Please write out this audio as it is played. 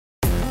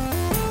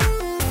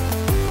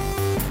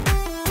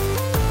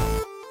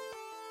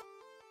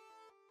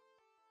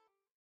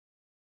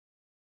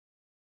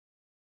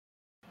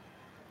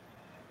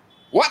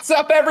What's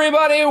up,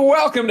 everybody?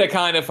 Welcome to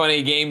Kinda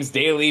Funny Games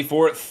Daily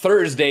for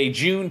Thursday,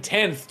 June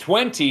 10th,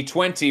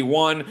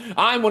 2021.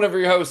 I'm one of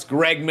your hosts,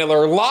 Greg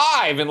Miller,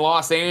 live in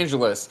Los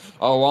Angeles,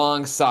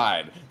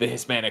 alongside the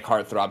Hispanic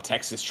heartthrob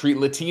Texas treat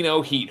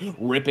Latino heat,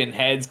 ripping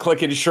heads,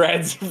 clicking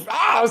shreds.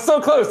 I was so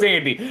close,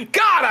 Andy.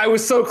 God, I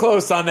was so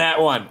close on that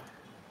one.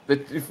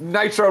 The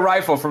Nitro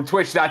Rifle from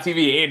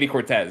Twitch.tv, Andy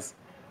Cortez.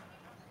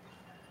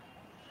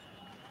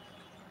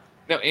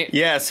 No,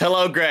 Yes,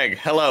 hello, Greg.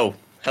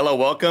 Hello,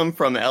 welcome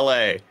from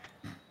LA.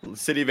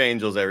 City of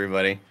Angels,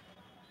 everybody.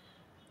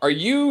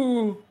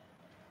 See,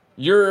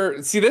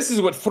 this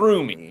is what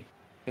threw me.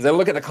 As I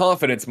look at the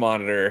confidence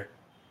monitor,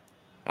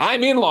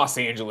 I'm in Los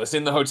Angeles,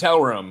 in the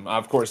hotel room.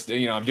 Of course,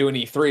 I'm doing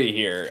E3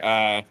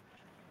 here.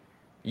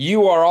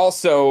 You are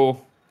also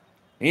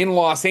in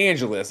Los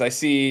Angeles. I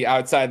see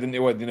outside the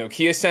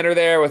Nokia Center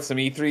there with some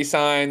E3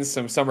 signs,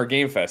 some Summer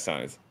Game Fest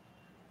signs.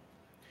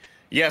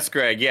 Yes,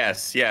 Greg,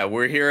 yes. Yeah,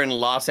 we're here in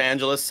Los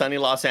Angeles, sunny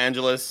Los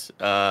Angeles.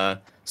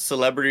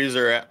 Celebrities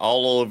are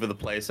all over the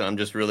place, and I'm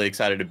just really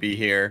excited to be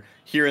here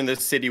in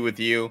this city with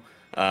you.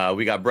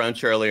 We got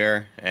brunch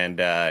earlier,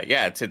 and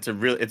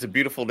it's a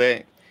beautiful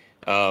day.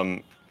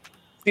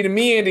 See, to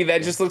me, Andy,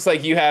 that just looks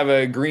like you have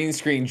a green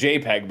screen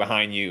JPEG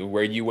behind you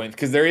where you went,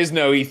 because there is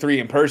no E3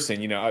 in person,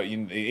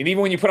 and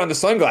even when you put on the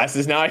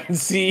sunglasses, now I can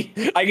see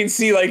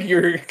like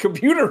your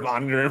computer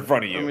monitor in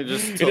front of you. Let me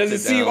just it doesn't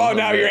seem,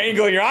 now you're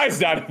angling your eyes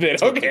down a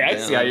bit. Okay, I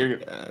see how you're...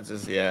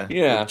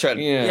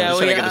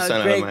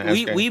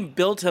 Greg, we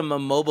built him a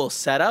mobile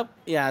setup.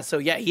 Yeah, so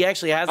yeah, he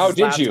actually has his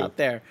laptop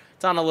there.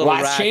 It's on a little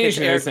rack. Lots changed.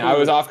 I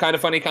was off Kinda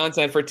Funny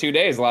content for 2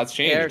 days. Lots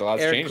changed.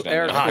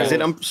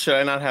 Should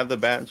I not have the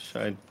badge?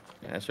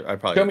 Yeah, sure. I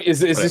probably. Tell me, is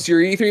this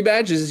your E3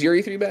 badge? Is this your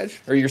E3 badge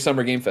or your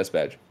Summer Game Fest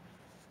badge?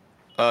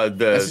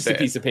 That's just a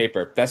piece of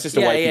paper. That's just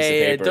a white piece of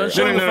paper. Don't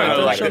show the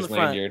front.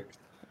 Lanyard.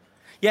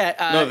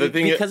 Yeah,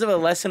 because of a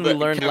lesson we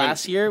learned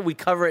last year, we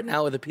cover it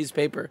now with a piece of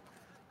paper.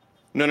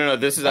 No.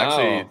 This is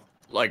actually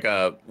like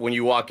when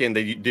you walk in,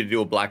 they did do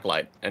a black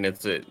light, and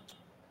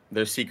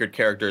there's secret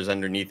characters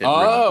underneath it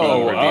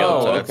being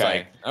revealed. So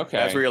okay.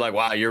 That's where you're like,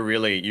 wow, you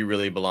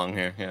really belong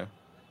here. Yeah.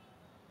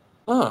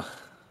 Huh.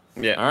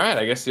 Yeah. All right.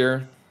 I guess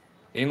you're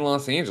in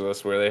Los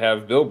Angeles, where they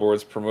have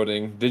billboards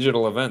promoting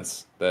digital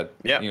events that,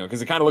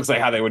 because it kind of looks like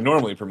how they would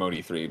normally promote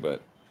E3,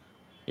 but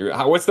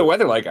what's the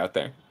weather like out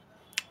there?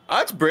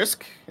 It's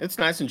brisk. It's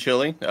nice and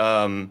chilly.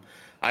 I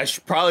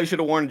probably should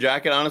have worn a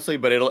jacket, honestly,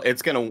 but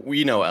it's going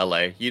to,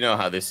 LA. You know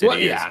how this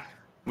city is.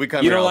 We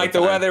come you don't like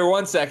the weather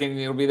 1 second,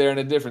 it'll be there in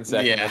a different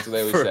second. Yeah, that's what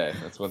they would say.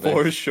 That's what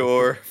for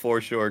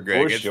sure,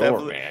 Greg.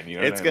 Man.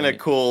 It's going to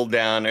cool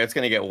down. It's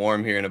going to get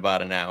warm here in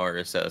about an hour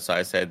or so. So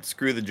I said,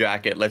 screw the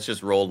jacket. Let's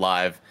just roll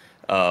live.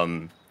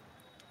 Can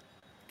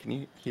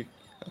you hear?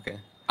 Okay.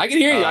 I can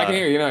hear you. I can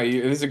hear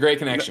you. This is a great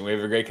connection. We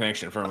have a great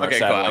connection from our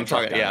satellite.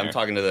 Cool. I'm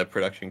talking to the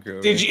production crew.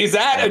 Is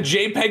that a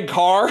JPEG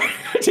car?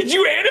 Did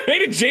you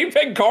animate a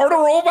JPEG car to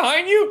roll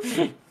behind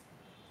you?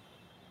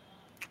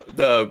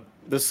 The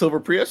silver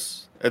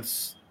Prius. I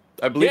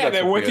believe. Yeah,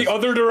 they went the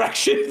other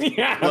direction.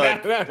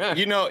 Yeah. Look,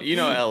 you know,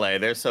 LA.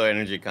 They're so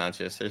energy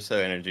conscious. They're so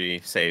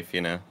energy safe.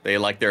 They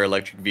like their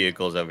electric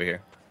vehicles over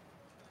here.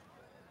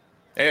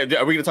 Hey,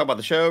 are we going to talk about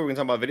the show? Are we going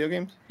to talk about video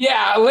games?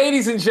 Yeah,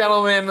 ladies and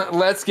gentlemen,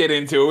 let's get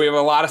into it. We have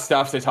a lot of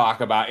stuff to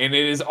talk about, and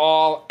it is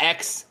all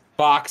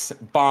Xbox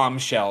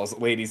bombshells,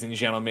 ladies and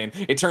gentlemen.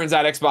 It turns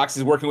out Xbox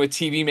is working with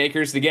TV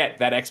makers to get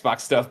that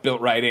Xbox stuff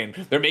built right in.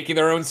 They're making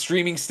their own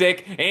streaming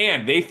stick,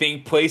 and they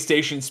think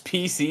PlayStation's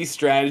PC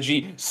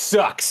strategy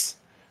sucks.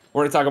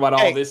 We're going to talk about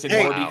all this and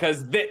more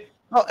because...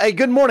 hey,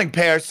 good morning,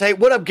 Paris. Hey,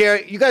 what up,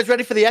 Gary? You guys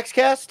ready for the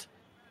Xcast?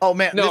 Oh,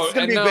 man, this is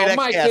going to be a great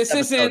Mike, Xcast this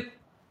episode. isn't...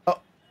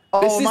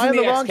 This isn't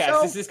the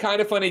Xcast. This is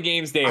Kinda Funny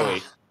Games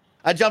Daily.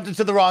 I jumped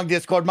into the wrong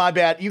Discord. My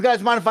bad. You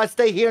guys mind if I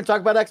stay here and talk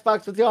about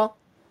Xbox with y'all?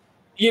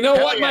 You know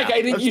what, Mike?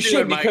 I think you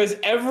should, because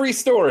every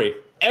story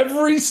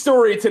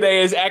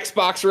today is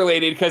Xbox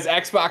related, because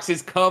Xbox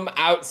has come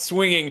out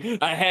swinging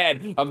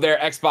ahead of their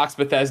Xbox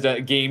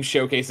Bethesda Game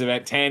Showcase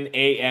event, 10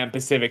 a.m.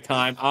 Pacific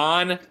time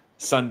on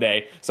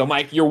Sunday. So,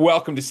 Mike, you're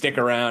welcome to stick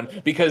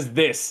around, because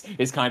this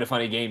is Kinda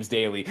Funny Games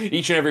Daily.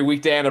 Each and every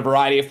weekday on a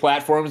variety of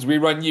platforms, we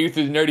run you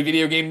through the nerdy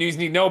video game news you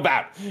need to know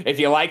about. If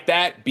you like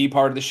that, be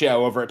part of the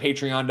show over at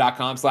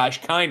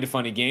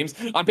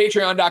patreon.com/kindafunnygames. On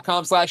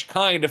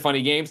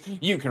patreon.com/kindafunnygames,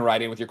 you can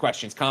write in with your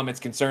questions,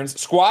 comments,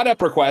 concerns, squad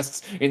up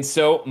requests, and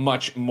so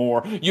much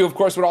more. You, of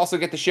course, would also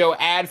get the show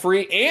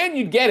ad-free, and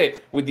you'd get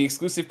it with the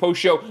exclusive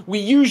post-show we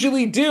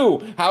usually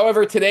do.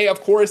 However, today,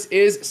 of course,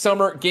 is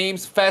Summer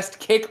Games Fest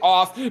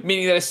kickoff,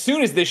 meaning that as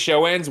soon as this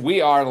show ends,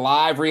 we are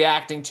live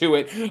reacting to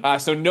it.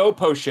 So no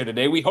post show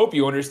today. We hope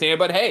you understand.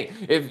 But hey,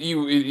 if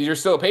you're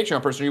still a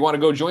Patreon person, or you want to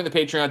go join the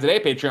Patreon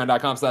today,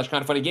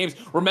 patreon.com/kindafunnygames.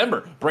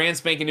 Remember, brand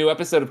spanking new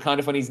episode of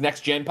Kinda Funny's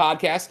Next Gen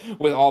podcast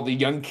with all the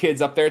young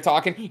kids up there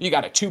talking. You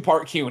got a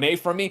 2-part Q&A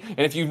from me. And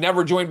if you've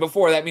never joined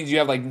before, that means you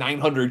have like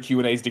 900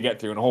 Q&As to get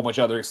through and a whole bunch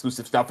of other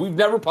exclusive stuff we've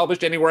never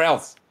published anywhere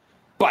else.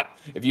 But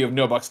if you have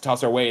no bucks to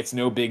toss our way, it's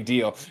no big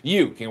deal.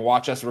 You can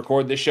watch us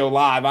record this show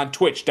live on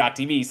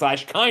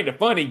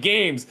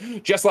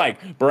twitch.tv/kindafunnygames, just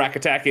like Barack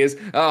Attack is,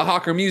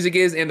 Hawker Music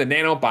is, and the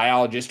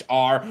Nanobiologist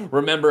are.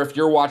 Remember, if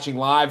you're watching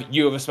live,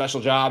 you have a special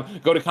job.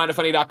 Go to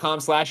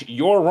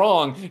kindafunny.com/you're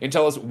wrong and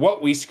tell us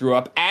what we screw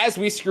up as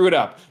we screw it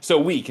up, so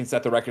we can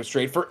set the record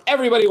straight for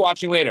everybody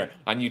watching later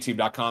on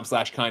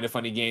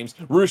youtube.com/kindafunnygames,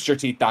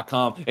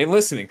 roosterteeth.com, and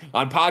listening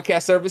on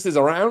podcast services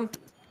around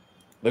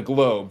the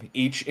globe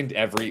each and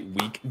every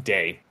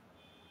weekday.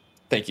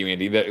 Thank you,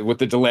 Andy. With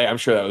the delay, I'm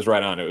sure that was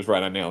right on. It was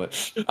right on. Nailed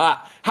it.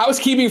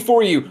 Housekeeping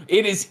for you.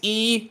 It is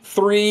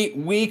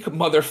E3 week,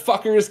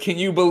 motherfuckers. Can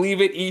you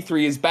believe it?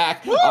 E3 is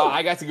back.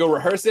 I got to go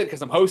rehearse it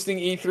because I'm hosting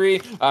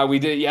E3. We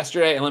did it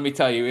yesterday, and let me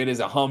tell you, it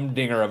is a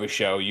humdinger of a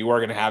show. You are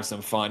going to have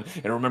some fun.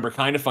 And remember,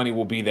 Kinda Funny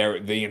will be there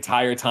the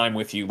entire time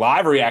with you,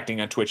 live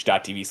reacting on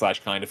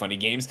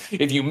twitch.tv/kindafunnygames.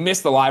 If you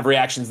miss the live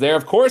reactions there,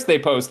 of course they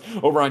post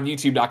over on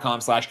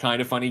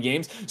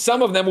youtube.com/kindafunnygames.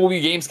 Some of them will be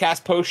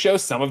Gamescast post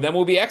shows. Some of them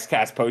will be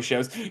XCast post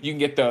shows. You can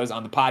get those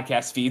on the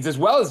podcast feeds as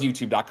well as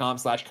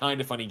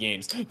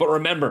youtube.com/kindafunnygames. But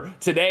remember,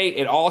 today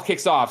it all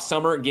kicks off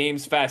Summer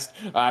Games Fest,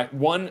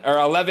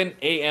 11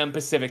 a.m.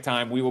 Pacific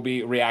time. We will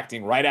be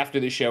reacting right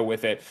after the show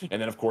with it.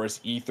 And then, of course,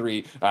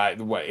 E3. I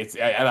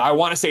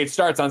want to say it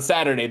starts on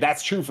Saturday.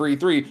 That's true for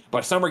E3.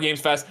 But Summer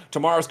Games Fest,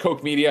 tomorrow's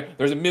Coke Media.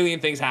 There's a million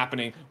things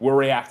happening. We're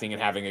reacting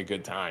and having a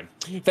good time.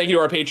 Thank you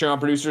to our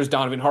Patreon producers,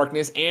 Donovan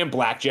Harkness and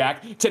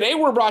Blackjack. Today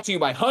we're brought to you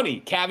by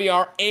Honey,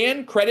 Caviar,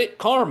 and Credit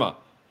Karma.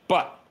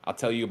 But I'll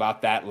tell you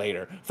about that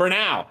later. For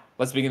now,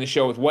 let's begin the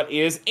show with what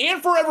is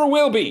and forever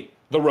will be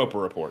the Roper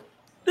Report.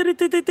 Time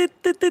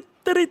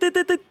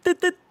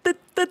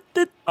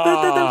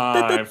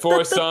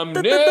for some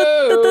news.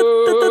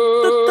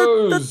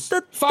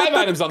 5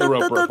 items on the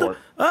Roper Report.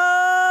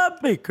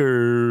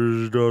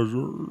 Baker's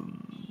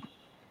dozen.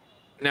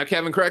 Now,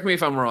 Kevin, correct me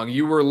if I'm wrong.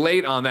 You were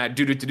late on that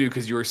do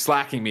because you were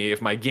slacking me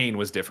if my gain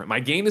was different. My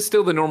gain is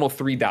still the normal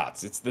 3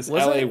 dots. It's this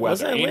LA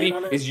weather. Andy,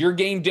 is your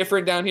gain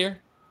different down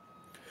here?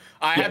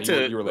 I had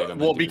to. You were late on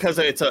that because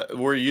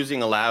we're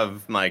using a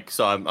lav mic,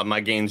 so my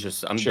gain's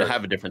just. I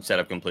have a different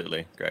setup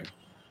completely, Greg.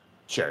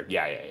 Sure.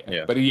 Yeah.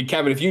 But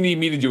Kevin, if you need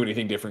me to do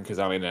anything different because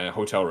I'm in a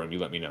hotel room, you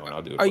let me know and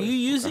I'll do it. Are you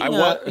using?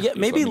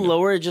 Maybe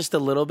lower it just a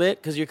little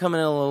bit because you're coming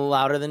in a little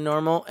louder than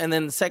normal. And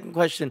then the second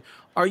question: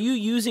 are you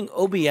using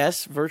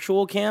OBS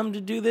Virtual Cam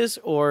to do this,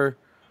 or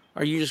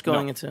are you just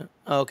going into?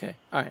 Oh, okay.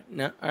 All right.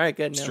 No. All right.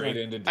 Good. Straight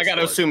into Discord. I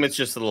gotta assume it's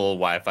just a little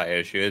Wi-Fi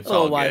issue. It's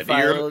all good.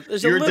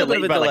 You're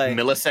delayed by like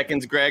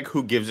milliseconds, Greg.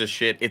 Who gives a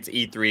shit? It's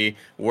E3.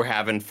 We're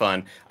having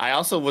fun. I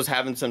also was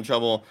having some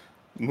trouble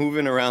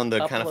moving around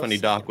the Kinda Funny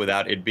dock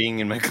without it being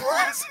in my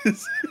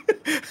glasses.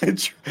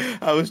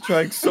 I was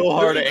trying so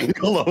hard to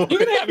angle over. You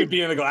can have it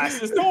be in the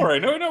glasses. Don't worry.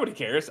 Nobody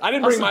cares. I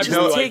didn't bring my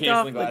blue light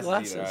canceling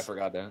glasses either. I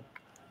forgot that.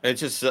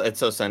 It's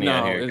so sunny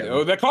out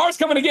here. The car's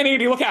coming again,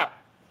 Andy. Look out.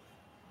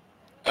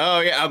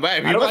 Oh yeah, I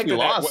don't like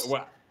lost.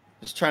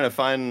 Just trying to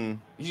find.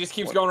 He just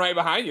keeps going right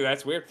behind you.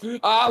 That's weird.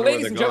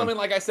 Ladies and gentlemen,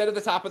 like I said at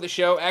the top of the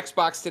show,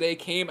 Xbox today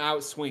came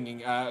out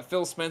swinging.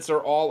 Phil Spencer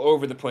all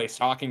over the place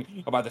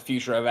talking about the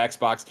future of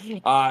Xbox.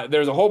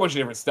 There's a whole bunch of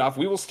different stuff.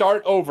 We will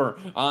start over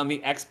on the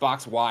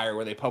Xbox Wire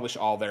where they publish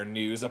all their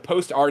news. A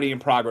post already in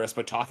progress,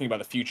 but talking about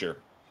the future.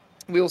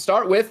 We will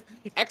start with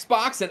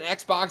Xbox and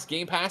Xbox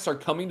Game Pass are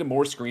coming to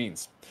more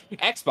screens.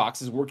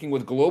 Xbox is working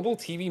with global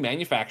TV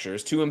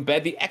manufacturers to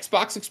embed the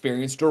Xbox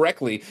experience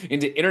directly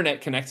into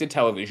internet-connected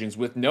televisions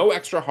with no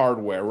extra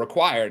hardware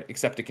required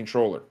except a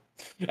controller.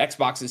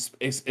 Xbox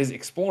is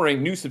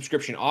exploring new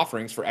subscription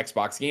offerings for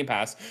Xbox Game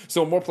Pass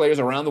so more players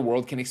around the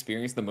world can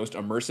experience the most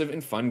immersive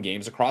and fun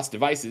games across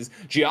devices,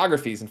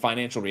 geographies, and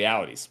financial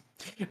realities.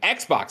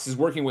 Xbox is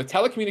working with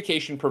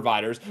telecommunication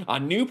providers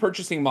on new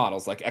purchasing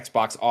models like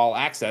Xbox All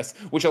Access,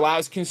 which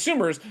allows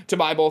consumers to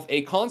buy both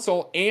a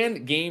console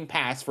and Game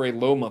Pass for a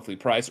low monthly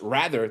price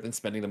rather than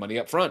spending the money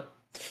up front.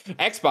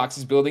 Xbox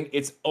is building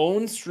its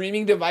own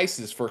streaming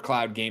devices for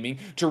cloud gaming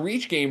to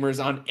reach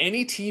gamers on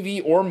any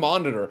TV or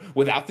monitor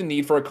without the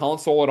need for a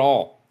console at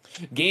all.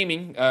 Cloud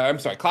gaming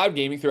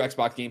through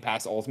Xbox Game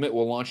Pass Ultimate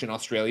will launch in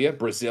Australia,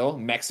 Brazil,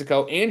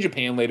 Mexico, and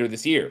Japan later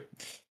this year.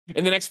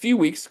 In the next few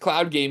weeks,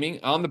 cloud gaming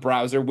on the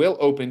browser will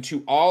open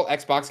to all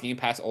Xbox Game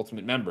Pass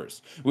Ultimate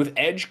members. With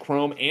Edge,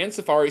 Chrome, and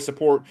Safari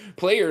support,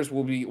 players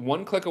will be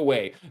one click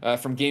away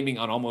from gaming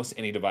on almost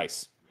any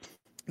device.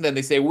 Then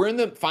they say, we're in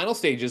the final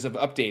stages of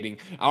updating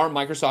our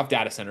Microsoft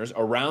data centers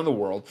around the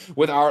world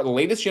with our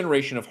latest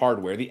generation of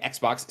hardware, the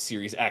Xbox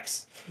Series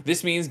X.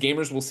 This means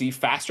gamers will see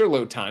faster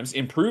load times,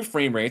 improved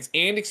frame rates,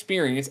 and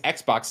experience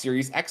Xbox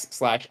Series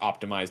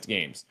X/optimized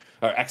games,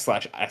 or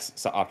X/S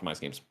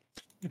optimized games.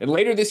 And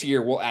later this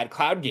year, we'll add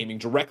cloud gaming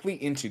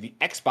directly into the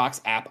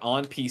Xbox app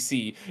on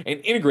PC and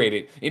integrate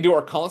it into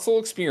our console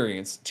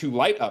experience to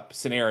light up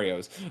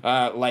scenarios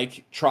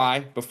like try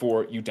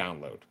before you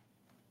download.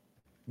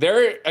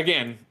 There,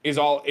 again, it's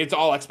all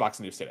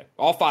Xbox news today.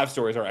 All 5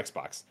 stories are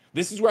Xbox.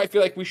 This is where I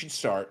feel like we should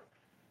start.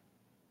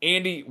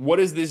 Andy, what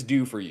does this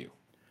do for you?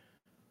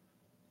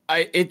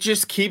 It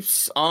just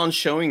keeps on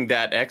showing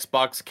that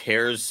Xbox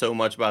cares so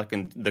much about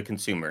the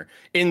consumer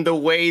in the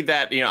way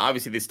that,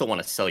 obviously they still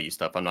want to sell you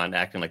stuff. I'm not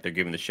acting like they're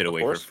giving the shit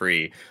away for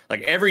free.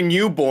 Like every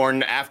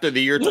newborn after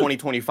the year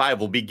 2025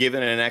 will be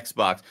given an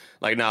Xbox.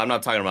 Like, no, I'm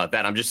not talking about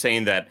that. I'm just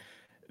saying that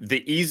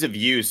the ease of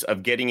use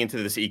of getting into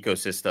this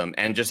ecosystem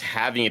and just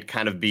having it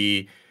kind of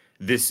be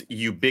this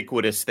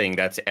ubiquitous thing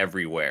that's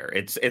everywhere.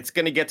 It's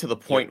going to get to the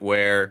point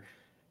where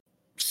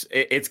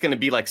it's going to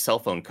be like cell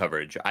phone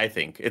coverage. I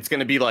think it's going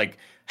to be like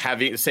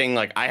saying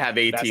like, I have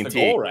AT&T. That's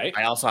the goal, right?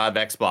 I also have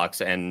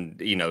Xbox,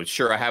 and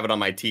sure, I have it on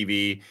my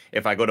TV.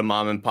 If I go to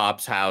mom and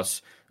pop's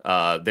house,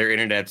 their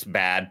internet's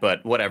bad,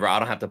 but whatever. I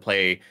don't have to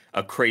play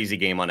a crazy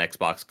game on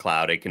Xbox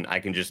Cloud. I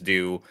can just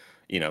do,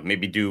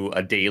 maybe do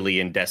a daily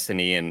in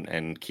Destiny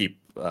and keep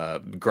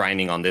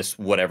grinding on this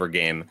whatever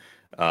game.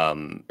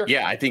 Sure.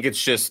 Yeah, I think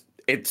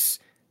it's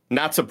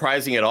not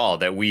surprising at all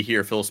that we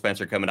hear Phil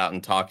Spencer coming out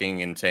and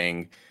talking and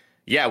saying,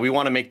 yeah, we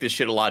want to make this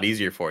shit a lot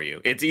easier for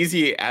you. It's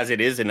easy as it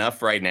is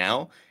enough right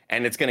now,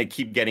 and it's going to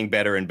keep getting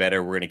better and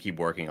better. We're going to keep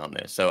working on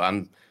this. So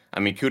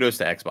kudos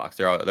to Xbox.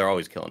 They're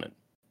always killing it.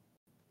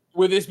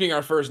 With this being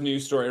our first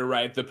news story,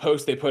 right, the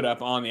post they put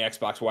up on the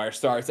Xbox Wire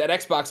starts, at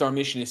Xbox, our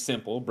mission is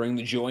simple: bring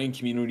the joy and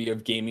community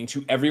of gaming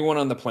to everyone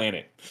on the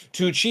planet.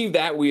 To achieve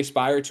that, we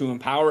aspire to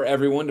empower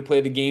everyone to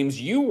play the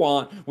games you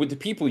want with the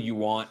people you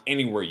want,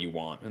 anywhere you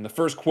want. And the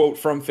first quote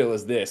from Phil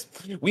is this: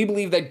 we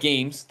believe that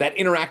games, that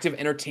interactive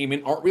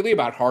entertainment, aren't really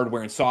about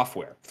hardware and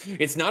software.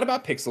 It's not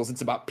about pixels,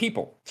 it's about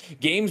people.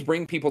 Games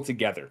bring people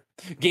together.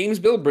 Games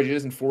build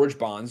bridges and forge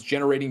bonds,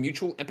 generating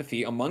mutual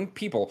empathy among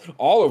people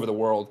all over the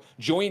world.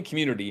 Joy and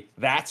community,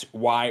 that's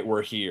why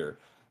we're here.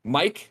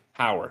 Mike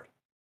Howard,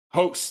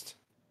 host,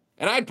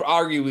 and I'd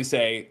arguably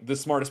say the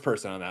smartest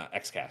person on that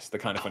XCast, the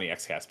Kind of Funny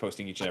XCast,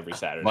 posting each and every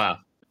Saturday. Wow.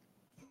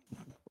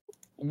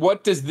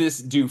 What does this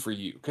do for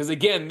you? Because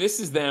again,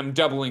 this is them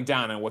doubling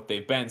down on what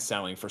they've been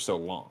selling for so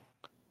long.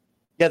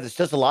 Yeah, this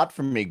does a lot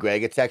for me,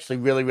 Greg. It's actually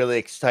really, really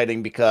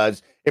exciting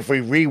because if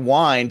we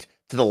rewind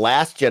to the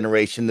last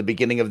generation, the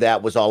beginning of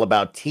that was all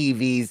about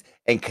TVs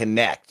and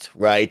Kinect,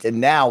 right? And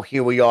now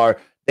here we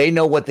are. They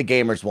know what the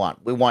gamers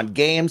want. We want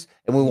games,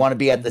 and we want to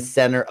be at the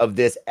center of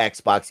this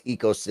Xbox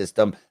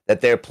ecosystem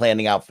that they're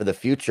planning out for the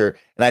future.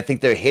 And I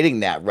think they're hitting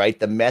that, right?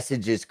 The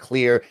message is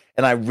clear,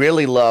 and I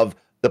really love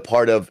the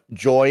part of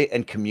joy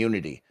and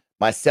community.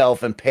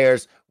 Myself and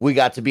Pears, we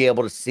got to be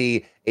able to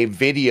see a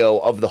video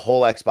of the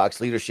whole Xbox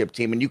leadership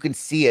team, and you can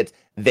see it.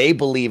 They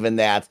believe in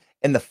that,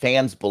 and the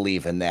fans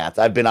believe in that.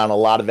 I've been on a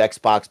lot of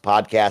Xbox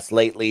podcasts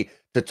lately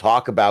to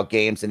talk about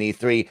games and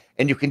E3,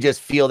 and you can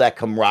just feel that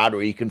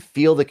camaraderie. You can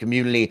feel the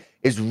community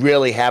is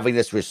really having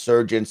this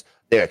resurgence.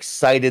 They're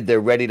excited.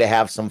 They're ready to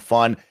have some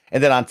fun.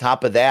 And then on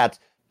top of that,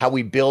 how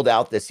we build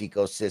out this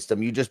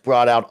ecosystem. You just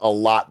brought out a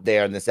lot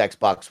there in this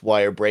Xbox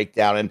Wire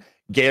breakdown, and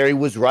Gary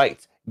was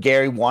right.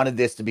 Gary wanted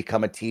this to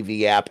become a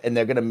TV app, and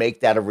they're going to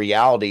make that a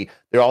reality.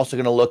 They're also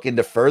going to look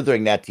into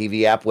furthering that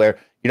TV app where,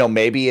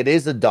 maybe it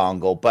is a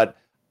dongle, but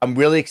I'm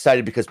really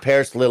excited because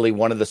Paris Lilly,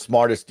 one of the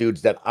smartest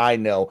dudes that I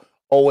know,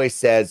 always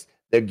says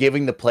they're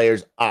giving the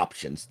players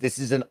options. This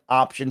is an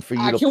option for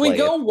you to play. Can we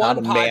go one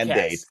podcast?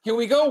 Mandate. Can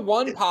we go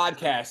one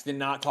podcast and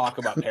not talk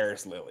about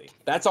Paris Lilly?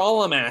 That's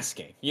all I'm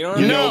asking. You know what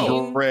I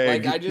mean?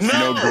 Greg,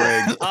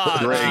 Greg.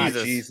 Greg,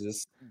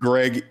 Jesus.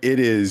 Greg, it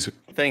is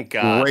thank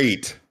God.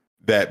 Great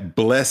that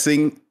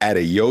Blessing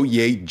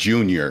Adeoye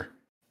Jr.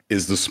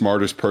 is the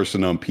smartest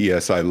person on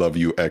PS I Love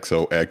You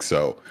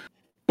XOXO.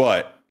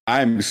 But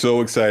I'm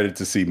so excited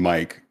to see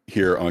Mike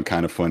here on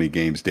Kind of Funny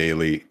Games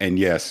Daily. And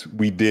yes,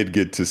 we did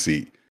get to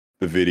see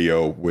the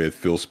video with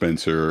Phil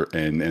Spencer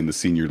and the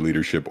senior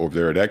leadership over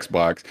there at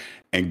Xbox.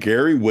 And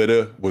Gary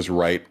Whitta was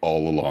right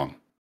all along.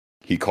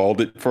 He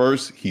called it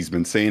first. He's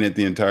been saying it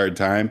the entire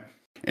time.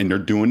 And they're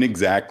doing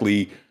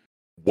exactly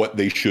what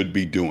they should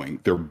be doing.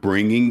 They're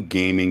bringing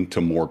gaming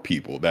to more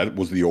people. That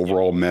was the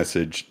overall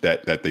message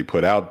that they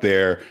put out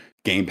there.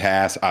 Game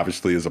Pass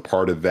obviously is a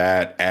part of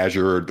that.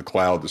 Azure, the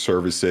cloud, the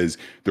services,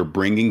 they're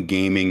bringing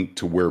gaming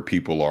to where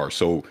people are.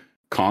 So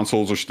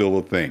consoles are still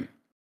a thing.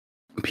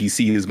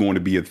 PC is going to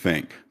be a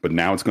thing, but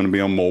now it's going to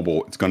be on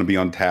mobile. It's going to be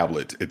on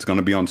tablets. It's going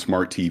to be on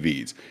smart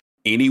TVs.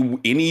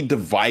 Any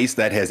device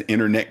that has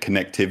internet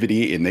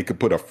connectivity and they could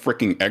put a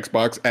freaking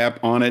Xbox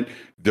app on it,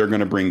 they're going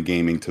to bring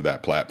gaming to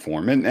that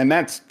platform. And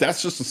that's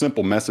just a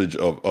simple message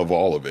of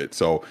all of it.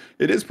 So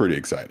it is pretty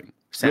exciting.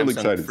 Samsung really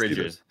excited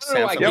fridges. I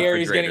don't know why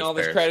Gary's getting all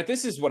this credit.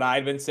 This is what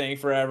I've been saying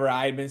forever.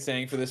 I've been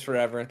saying for this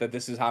forever that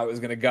this is how it was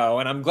going to go,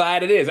 and I'm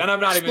glad it is. And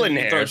I'm not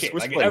even throwing shit.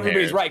 Like,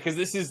 everybody's right because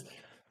this is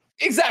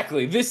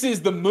exactly this is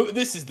the move.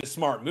 This is the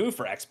smart move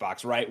for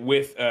Xbox, right?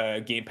 With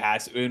Game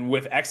Pass and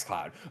with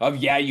XCloud.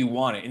 You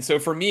want it. And so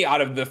for me,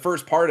 out of the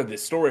first part of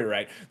this story,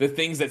 right, the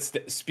things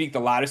that speak the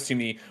loudest to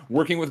me,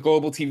 working with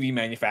global TV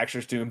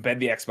manufacturers to embed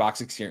the Xbox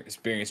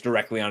experience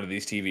directly onto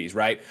these TVs,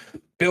 right?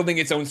 Building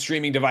its own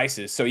streaming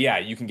devices. So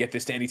you can get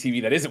this to any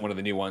TV that isn't one of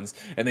the new ones.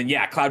 And then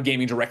cloud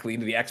gaming directly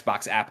into the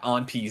Xbox app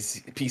on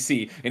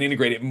PC and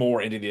integrate it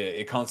more into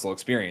the console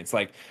experience.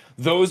 Like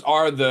those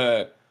are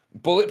the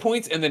bullet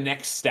points and the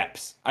next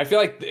steps. I feel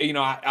like,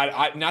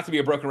 I not to be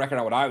a broken record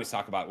on what I always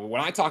talk about.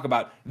 When I talk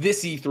about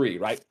this E3,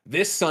 right?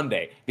 This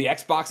Sunday, the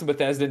Xbox and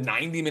Bethesda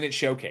 90-minute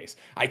showcase.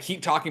 I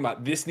keep talking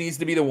about this needs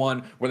to be the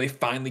one where they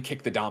finally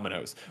kick the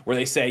dominoes, where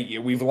they say,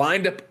 we've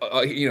lined up,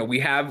 we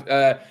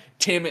have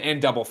Tim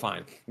and Double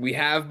Fine. We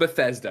have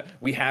Bethesda.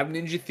 We have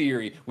Ninja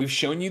Theory. We've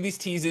shown you these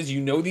teases.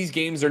 These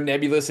games are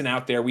nebulous and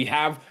out there. We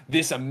have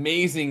this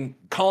amazing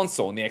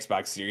console in the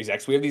Xbox Series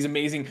X. We have these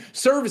amazing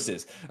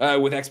services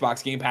with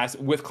Xbox Game Pass,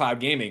 with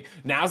cloud gaming.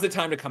 Now's the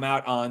time to come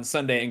out on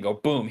Sunday and go,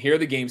 boom, here are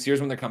the games. Here's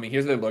when they're coming.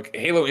 Here's how they look.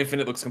 Halo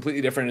Infinite looks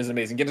completely different and is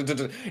amazing.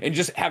 And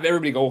just have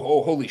everybody go,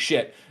 oh, holy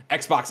shit,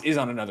 Xbox is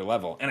on another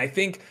level. And I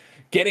think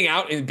getting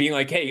out and being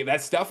like, hey,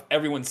 that stuff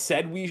everyone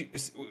said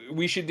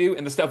we should do,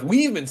 and the stuff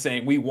we've been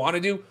saying we want to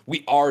do,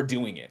 we are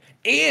doing it.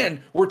 And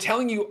we're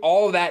telling you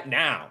all of that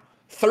now,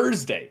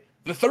 Thursday,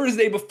 the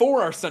Thursday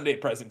before our Sunday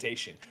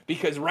presentation.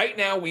 Because right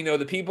now we know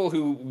the people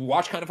who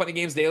watch Kind of Funny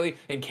Games Daily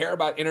and care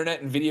about internet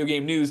and video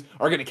game news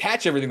are going to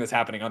catch everything that's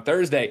happening on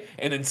Thursday.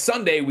 And then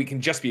Sunday, we can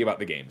just be about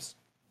the games.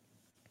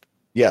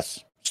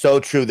 Yes,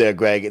 so true there,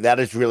 Greg. That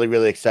is really,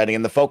 really exciting.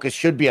 And the focus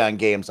should be on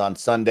games on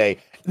Sunday.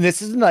 And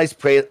this is a nice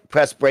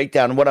press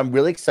breakdown. And what I'm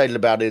really excited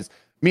about is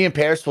me and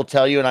Paris will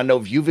tell you, and I know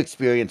you've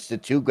experienced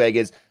it too, Greg,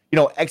 is,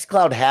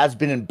 xCloud has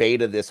been in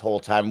beta this whole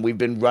time. We've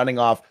been running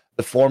off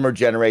the former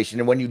generation.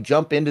 And when you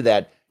jump into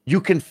that,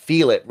 you can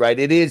feel it, right?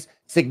 It is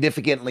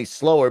significantly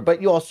slower,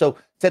 but you also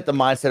set the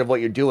mindset of what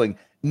you're doing.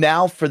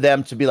 Now for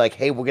them to be like,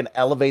 hey, we're going to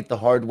elevate the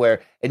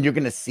hardware, and you're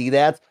going to see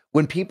that.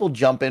 When people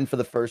jump in for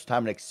the first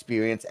time and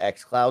experience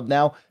xCloud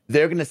now,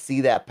 they're going to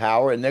see that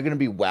power, and they're going to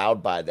be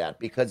wowed by that,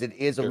 because it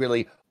is a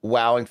really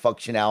wowing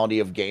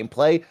functionality of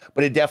gameplay,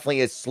 but it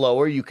definitely is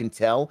slower. You can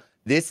tell.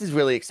 This is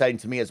really exciting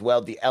to me as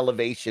well, the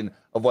elevation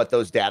of what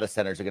those data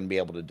centers are going to be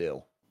able to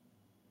do.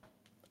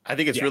 I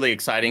think it's really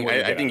exciting.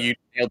 I think you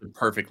nailed it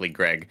perfectly,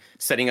 Greg,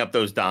 setting up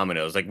those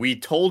dominoes. Like we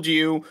told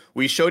you,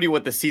 we showed you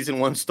what the season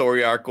 1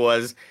 story arc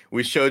was.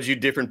 We showed you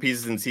different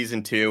pieces in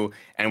season 2,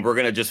 and we're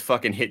going to just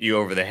fucking hit you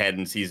over the head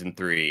in season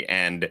 3.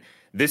 And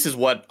this is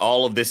what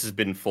all of this has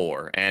been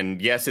for. And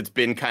yes, it's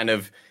been kind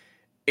of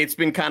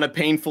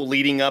painful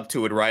leading up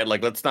to it, right?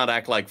 Like, let's not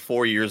act like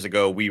 4 years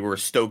ago we were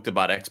stoked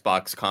about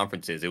Xbox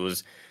conferences. It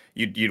was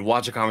you'd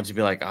watch a conference and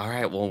be like, all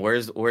right, well,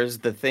 where's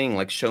the thing?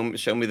 Like, show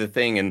me the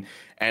thing.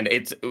 And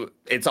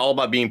it's all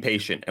about being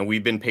patient. And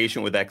we've been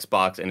patient with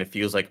Xbox, and it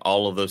feels like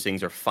all of those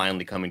things are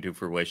finally coming to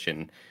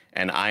fruition.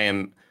 And I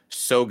am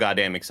so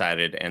goddamn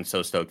excited and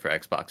so stoked for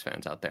Xbox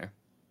fans out there.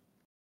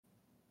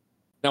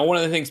 Now, one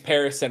of the things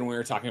Paris said when we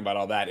were talking about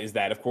all that is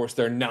that, of course,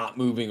 they're not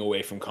moving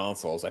away from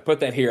consoles. I put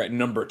that here at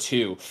number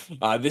 2.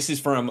 This is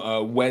from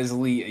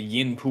Wesley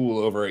Yinpool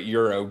over at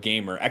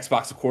Eurogamer.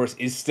 Xbox, of course,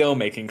 is still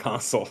making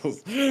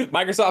consoles.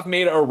 Microsoft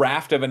made a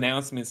raft of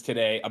announcements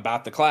today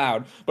about the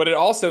cloud, but it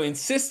also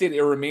insisted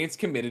it remains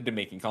committed to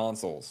making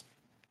consoles.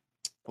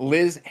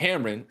 Liz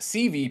Hamren,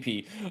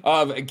 CVP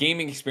of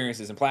Gaming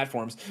Experiences and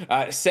Platforms,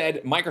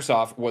 said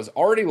Microsoft was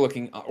already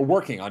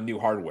working on new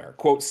hardware,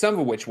 quote, some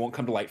of which won't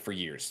come to light for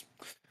years.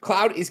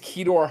 Cloud is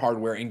key to our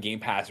hardware and Game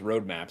Pass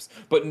roadmaps,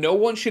 but no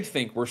one should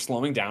think we're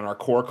slowing down our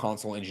core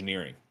console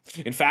engineering.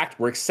 In fact,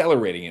 we're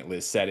accelerating it,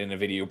 Liz said in a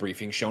video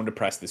briefing shown to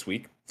press this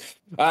week.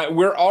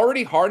 We're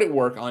already hard at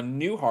work on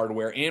new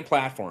hardware and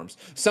platforms,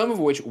 some of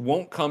which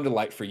won't come to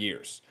light for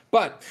years.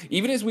 But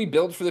even as we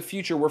build for the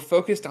future, we're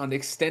focused on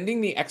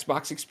extending the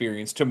Xbox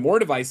experience to more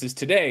devices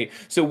today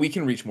so we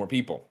can reach more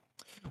people.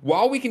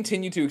 While we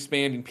continue to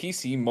expand in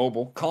PC,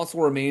 mobile,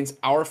 console remains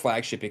our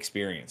flagship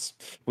experience.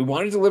 We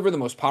want to deliver the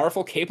most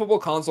powerful, capable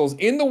consoles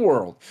in the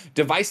world,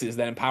 devices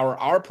that empower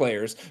our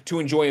players to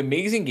enjoy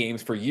amazing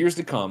games for years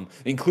to come,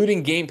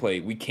 including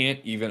gameplay we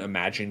can't even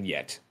imagine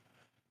yet.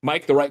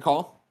 Mike, the right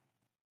call?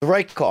 The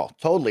right call,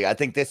 totally. I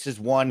think this is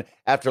one,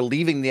 after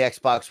leaving the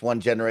Xbox One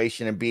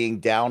generation and being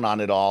down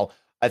on it all,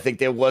 I think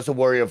there was a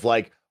worry of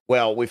like,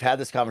 well, we've had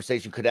this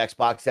conversation, could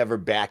Xbox ever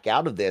back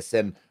out of this?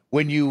 And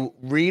when you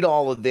read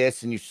all of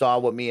this and you saw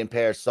what me and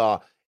Paris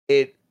saw,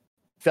 it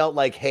felt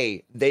like,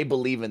 hey, they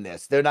believe in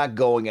this. They're not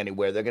going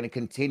anywhere. They're going to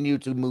continue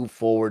to move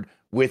forward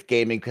with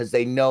gaming because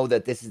they know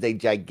that this is a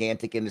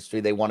gigantic industry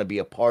they want to be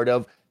a part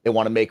of. They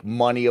want to make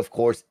money, of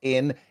course,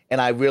 in.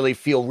 And I really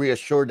feel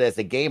reassured as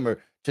a gamer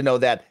to know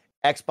that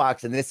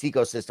Xbox and this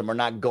ecosystem are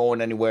not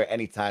going anywhere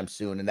anytime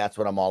soon. And that's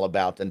what I'm all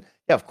about. And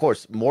yeah, of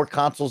course, more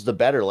consoles, the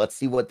better. Let's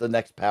see what the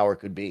next power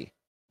could be.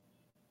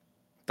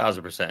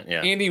 1,000%,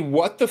 yeah. Andy,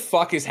 what the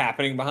fuck is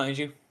happening behind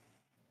you?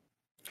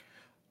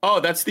 Oh,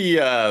 that's the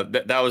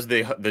that was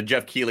the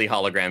Jeff Keighley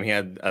hologram. He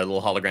had a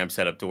little hologram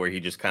set up to where he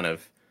just kind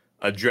of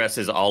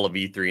addresses all of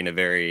E3 in a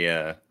very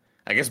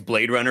I guess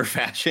Blade Runner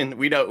fashion.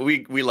 We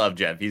love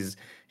Jeff. He's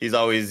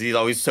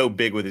always so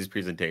big with his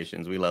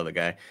presentations. We love the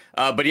guy.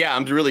 But yeah,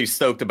 I'm really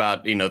stoked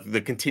about,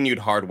 the continued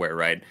hardware,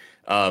 right?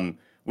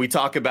 We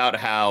talk about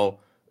how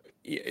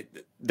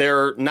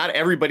not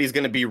everybody's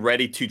going to be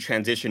ready to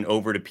transition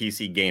over to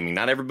PC gaming.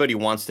 Not everybody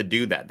wants to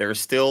do that. There are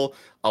still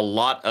a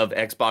lot of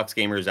Xbox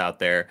gamers out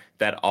there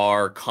that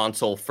are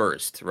console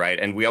first, right?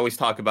 And we always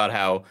talk about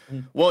how,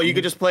 well, you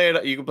could just play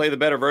it. You can play the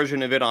better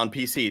version of it on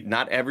PC.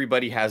 Not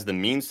everybody has the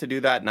means to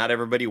do that. Not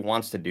everybody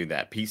wants to do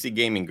that. PC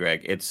gaming,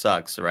 Greg, it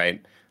sucks,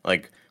 right?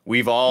 Like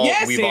we've all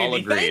Andy,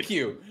 agreed. Thank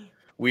you.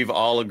 We've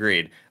all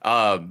agreed.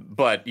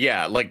 But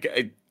yeah,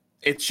 like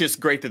it's just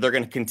great that they're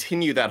going to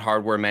continue that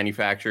hardware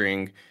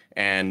manufacturing.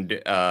 And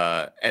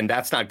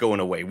that's not going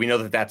away. We know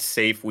that that's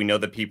safe. We know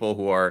that people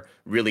who are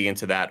really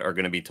into that are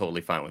going to be totally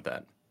fine with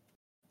that.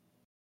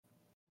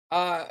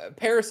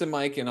 Paris and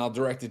Mike, and I'll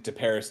direct it to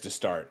Paris to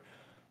start.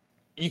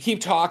 You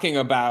keep talking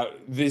about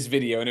this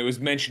video, and it was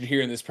mentioned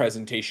here in this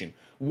presentation.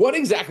 What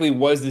exactly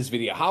was this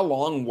video? How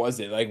long was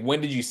it? Like,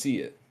 when did you see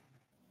it?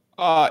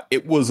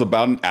 It was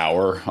about an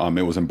hour.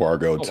 It was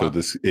embargoed, so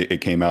it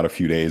came out a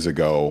few days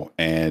ago,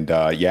 and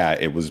yeah,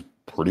 it was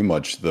pretty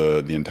much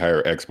the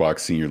entire Xbox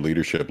senior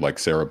leadership. Like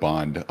Sarah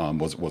Bond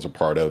was a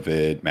part of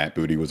it. Matt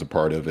Booty was a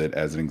part of it,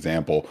 as an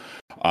example.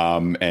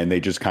 And they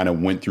just kind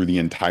of went through the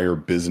entire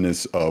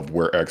business of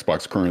where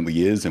Xbox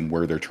currently is and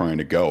where they're trying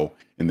to go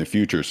in the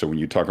future. So when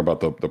you talk about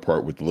the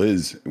part with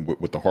Liz,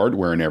 with the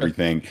hardware and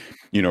everything,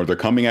 you know, they're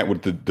coming at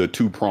with the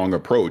two-prong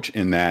approach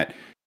in that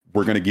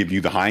we're going to give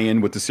you the high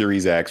end with the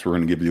Series X. We're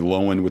going to give you the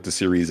low end with the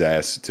Series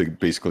S to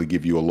basically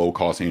give you a low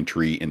cost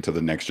entry into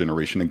the next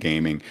generation of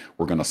gaming.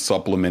 We're going to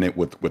supplement it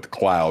with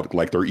cloud.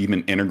 Like they're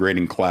even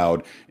integrating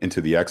cloud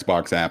into the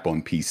Xbox app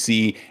on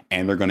PC,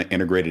 and they're going to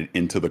integrate it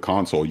into the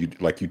console.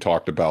 Like you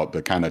talked about,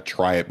 the kind of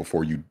try it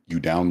before you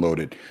download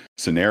it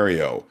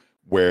scenario.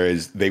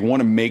 Whereas they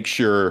want to make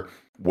sure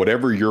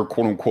whatever your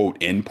quote unquote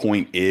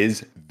endpoint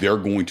is, they're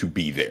going to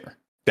be there.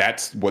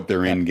 That's what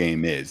their end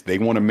game is. They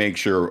want to make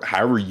sure,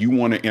 however you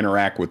want to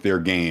interact with their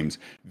games,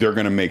 they're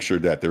going to make sure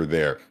that they're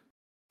there.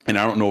 And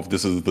I don't know if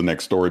this is the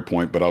next story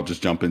point, but I'll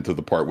just jump into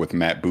the part with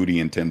Matt Booty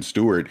and Tim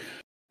Stewart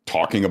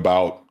talking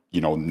about, you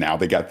know, now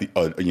they got the,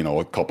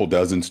 a couple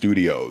dozen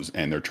studios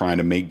and they're trying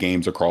to make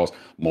games across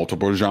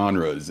multiple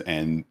genres.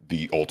 And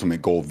the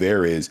ultimate goal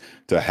there is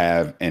to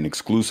have an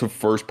exclusive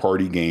first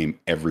party game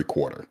every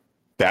quarter.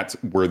 That's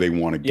where they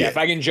want to get. Yeah, if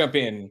I can jump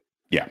in.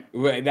 Yeah.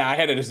 I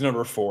had it as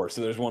number 4,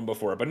 so there's one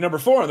before it. But number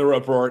 4 on the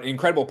Rope Report,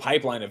 incredible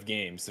pipeline of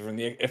games from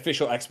the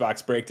official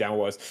Xbox breakdown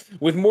was,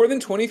 with more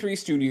than 23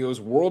 studios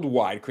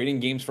worldwide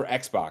creating games for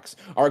Xbox,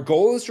 our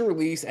goal is to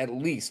release at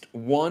least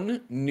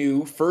one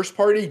new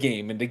first-party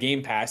game into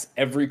Game Pass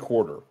every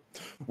quarter.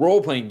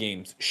 Role-playing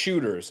games,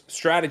 shooters,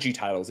 strategy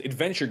titles,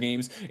 adventure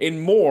games,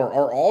 and more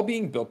are all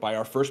being built by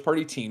our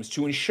first-party teams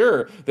to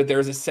ensure that there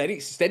is a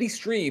steady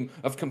stream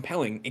of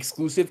compelling,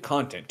 exclusive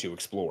content to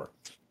explore.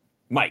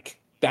 Mike,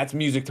 that's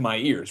music to my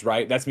ears,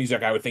 right? That's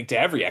music I would think to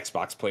every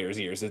Xbox player's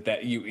ears, is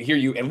that you hear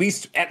at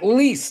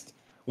least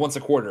once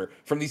a quarter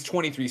from these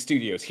 23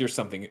 studios. Here's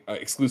something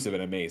exclusive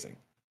and amazing.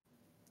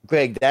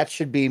 Greg, that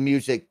should be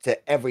music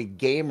to every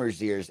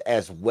gamer's ears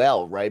as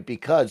well, right?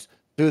 Because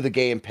through the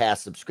Game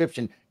Pass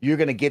subscription, you're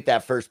going to get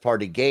that first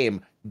party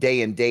game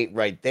day and date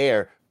right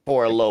there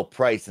for a low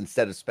price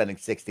instead of spending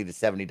 $60 to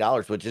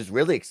 $70, which is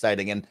really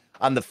exciting. And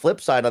on the flip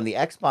side, on the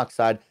Xbox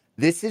side,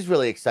 this is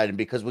really exciting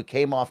because we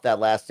came off that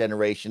last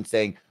generation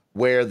saying,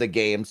 where are the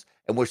games?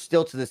 And we're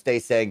still to this day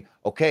saying,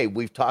 okay,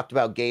 we've talked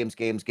about games.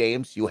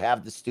 You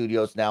have the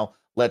studios now.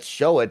 Let's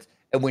show it.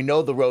 And we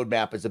know the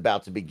roadmap is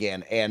about to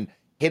begin. And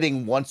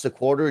hitting once a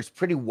quarter is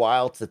pretty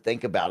wild to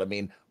think about. I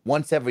mean,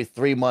 once every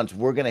 3 months,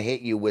 we're going to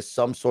hit you with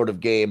some sort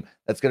of game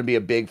that's going to be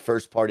a big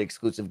first-party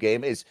exclusive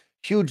game. Is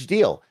huge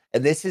deal.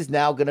 And this is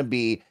now going to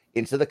be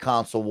into the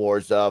console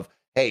wars of,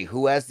 hey,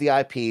 who has the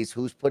IPs?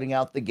 Who's putting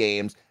out the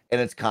games? And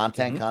it's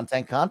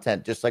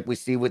content, just like we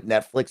see with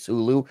Netflix,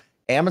 Hulu,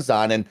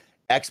 Amazon. And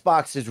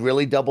Xbox has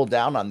really doubled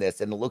down on this.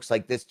 And it looks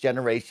like this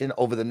generation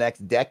over the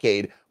next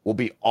decade will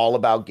be all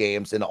about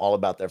games and all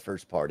about their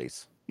first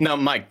parties. Now,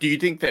 Mike, do you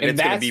think that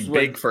it's going to be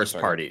big first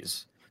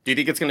parties? Do you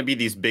think it's going to be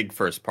these big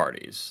first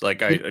parties?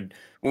 Like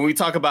when we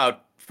talk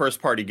about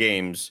first party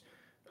games,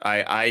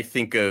 I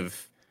think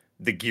of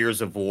the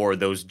Gears of War,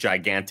 those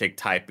gigantic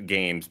type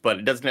games, but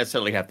it doesn't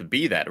necessarily have to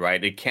be that,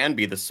 right? It can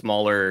be the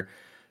smaller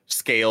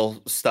scale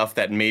stuff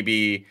that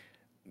maybe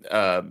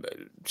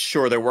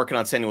sure they're working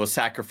on Senua's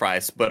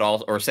Sacrifice, but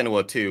all or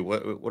Senua 2.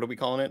 What are we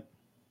calling it?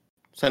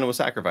 Senua's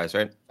Sacrifice,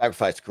 right?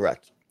 Sacrifice,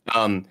 correct.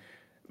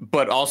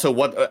 But also,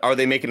 what are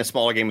they making a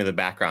smaller game in the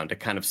background to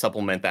kind of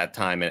supplement that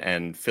time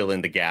and fill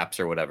in the gaps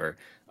or whatever?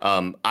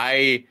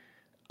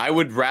 I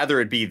would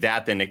rather it be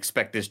that than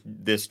expect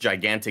this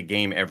gigantic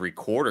game every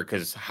quarter,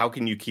 because how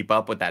can you keep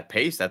up with that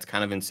pace? That's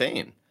kind of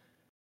insane.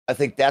 I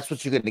think that's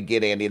what you're going to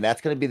get, Andy, and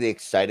that's going to be the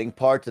exciting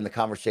part in the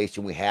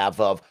conversation we have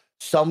of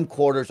some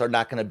quarters are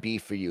not going to be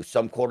for you.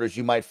 Some quarters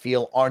you might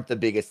feel aren't the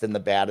biggest and the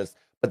baddest,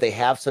 but they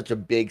have such a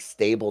big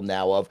stable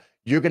now of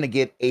you're going to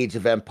get Age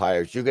of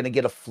Empires, you're going to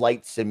get a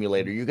flight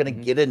simulator, you're going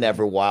to get an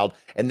Everwild,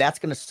 and that's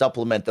going to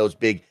supplement those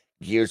big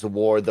Gears of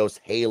War, those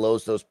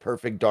Halos, those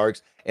Perfect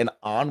Darks, and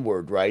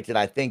onward, right? And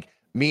I think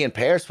me and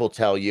Paris will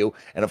tell you,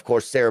 and of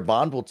course Sarah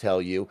Bond will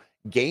tell you,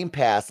 Game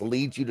Pass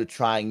leads you to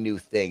trying new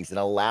things and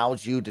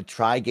allows you to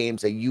try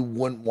games that you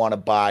wouldn't want to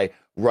buy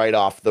right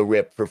off the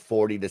rip for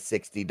 $40 to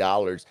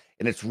 $60.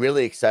 And it's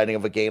really exciting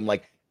of a game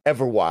like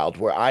Everwild,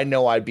 where I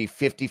know I'd be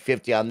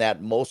 50-50 on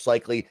that, most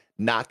likely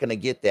not going to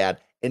get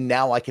that. And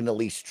now I can at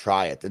least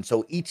try it. And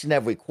so each and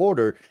every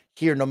quarter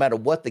here, no matter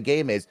what the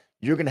game is,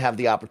 you're going to have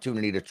the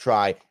opportunity to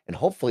try and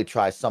hopefully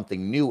try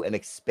something new and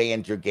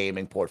expand your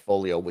gaming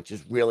portfolio, which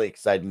is really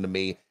exciting to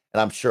me. And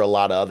I'm sure a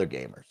lot of other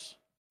gamers.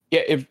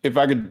 Yeah, if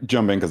I could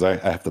jump in, because I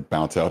have to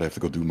bounce out, I have to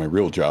go do my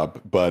real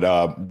job. But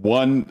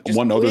one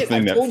other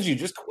thing I told you,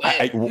 just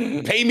quit.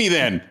 Pay me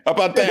then. How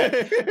about that?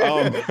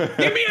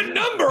 Give me a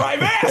number.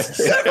 I've asked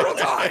several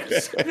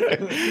times.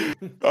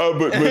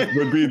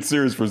 But being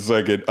serious for a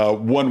second,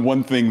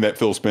 one thing that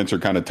Phil Spencer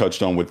kind of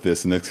touched on with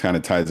this, and this kind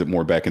of ties it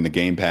more back in the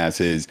Game Pass,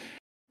 is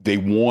they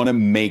want to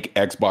make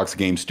Xbox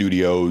Game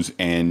Studios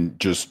and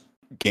just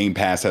Game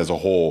Pass as a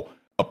whole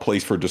a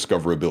place for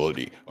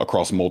discoverability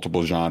across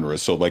multiple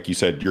genres. So like you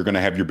said, you're going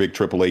to have your big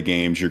AAA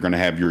games, you're going to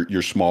have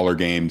your smaller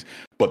games,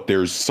 but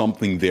there's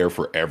something there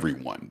for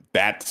everyone.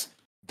 That's,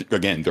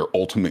 again, their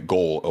ultimate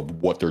goal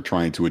of what they're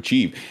trying to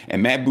achieve.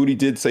 And Matt Booty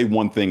did say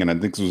one thing, and I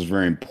think this was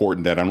very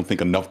important that I don't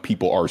think enough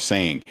people are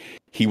saying.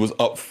 He was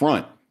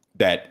upfront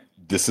that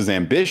this is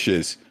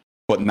ambitious,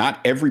 but not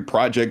every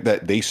project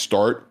that they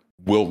start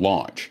will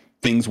launch.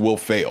 Things will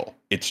fail.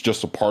 It's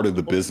just a part of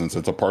the business.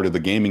 It's a part of the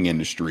gaming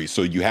industry.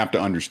 So you have to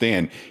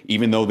understand,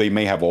 even though they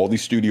may have all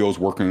these studios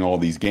working on all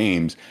these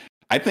games,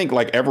 I think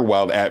like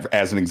Everwild,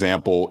 as an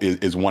example,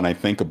 is one I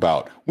think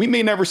about. We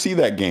may never see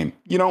that game.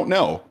 You don't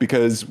know,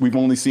 because we've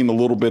only seen a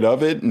little bit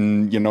of it.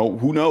 And,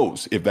 who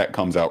knows if that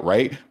comes out,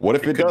 right? What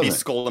if it doesn't? Be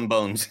Skull and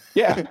Bones.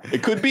 Yeah,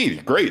 it could be.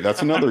 Great.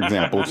 That's another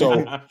example.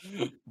 So,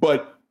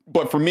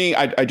 but for me,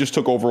 I just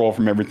took overall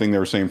from everything they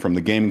were saying from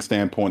the gaming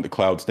standpoint, the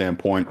cloud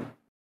standpoint,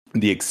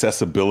 the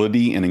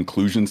accessibility and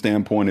inclusion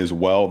standpoint as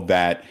well,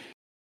 that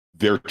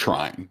they're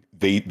trying.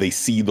 They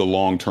see the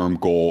long-term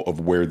goal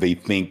of where they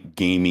think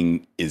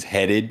gaming is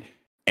headed,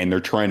 and they're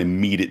trying to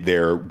meet it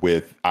there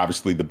with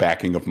obviously the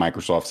backing of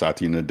Microsoft.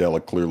 Satya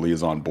Nadella clearly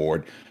is on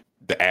board.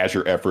 The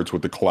Azure efforts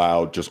with the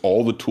cloud, just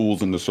all the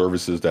tools and the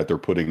services that they're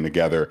putting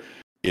together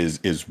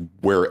is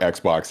where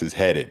Xbox is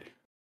headed.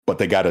 But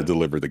they got to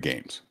deliver the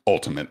games.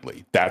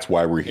 Ultimately, that's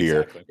why we're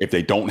here. Exactly. If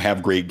they don't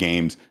have great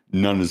games,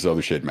 none of this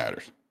other shit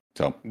matters.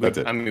 So that's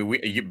it. I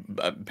mean,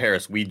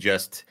 Paris, we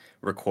just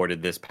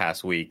recorded this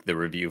past week the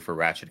review for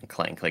Ratchet and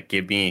Clank. Like,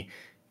 give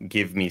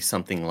me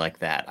something like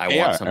that. I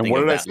want something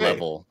at that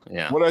level.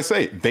 Yeah. What did I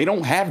say? They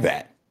don't have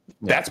that.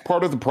 Yeah. That's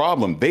part of the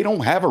problem. They don't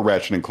have a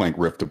Ratchet and Clank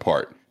Rift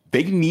Apart.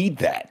 They need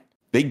that.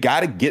 They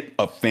got to get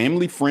a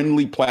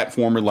family-friendly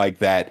platformer like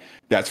that.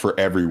 That's for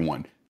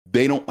everyone.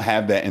 They don't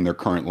have that in their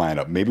current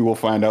lineup. Maybe we'll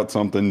find out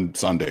something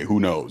Sunday.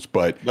 Who knows?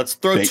 But let's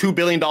throw $2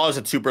 billion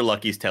at Super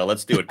Lucky's tail.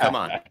 Let's do it. Come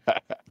on.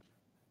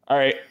 All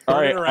right.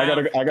 I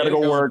gotta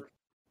go work.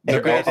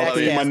 I'll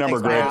see you my number,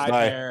 Greg.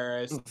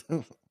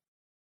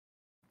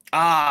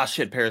 Bye.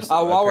 Shit, Paris.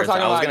 While we're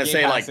talking I was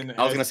about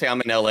I was gonna say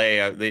I'm in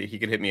LA. He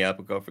could hit me up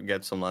and go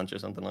get some lunch or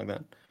something like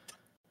that.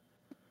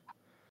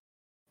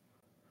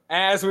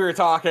 As we were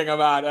talking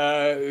about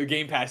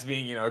Game Pass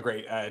being, a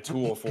great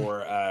tool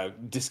for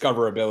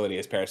discoverability,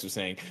 as Paris was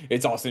saying,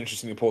 it's also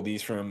interesting to pull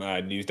these from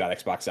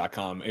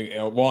news.xbox.com.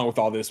 Along with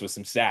all this with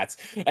some stats,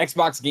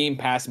 Xbox Game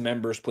Pass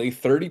members play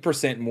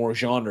 30% more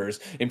genres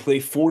and play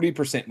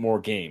 40% more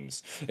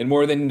games. And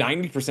more than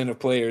 90% of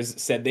players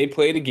said they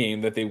played a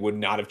game that they would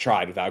not have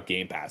tried without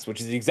Game Pass,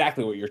 which is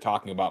exactly what you're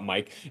talking about,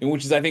 Mike, and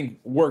which is, I think,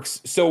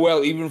 works so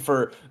well even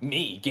for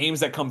me. Games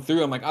that come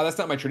through, I'm like, oh, that's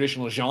not my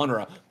traditional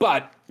genre,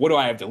 but what do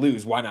I have to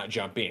lose? Why not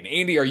jump in?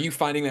 Andy, are you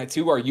finding that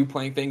too? Are you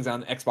playing things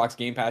on Xbox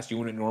Game Pass you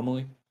wouldn't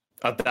normally?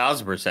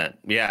 1,000%.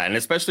 Yeah. And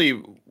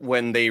especially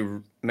when they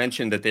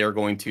mentioned that they are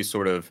going to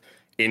sort of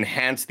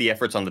enhance the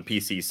efforts on the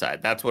PC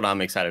side. That's what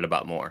I'm excited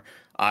about more.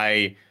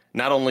 I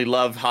not only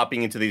love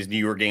hopping into these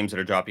newer games that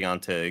are dropping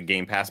onto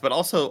Game Pass, but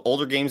also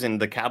older games in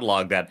the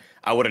catalog that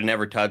I would have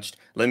never touched.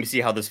 Let me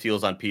see how this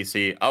feels on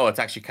PC. Oh, it's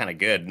actually kind of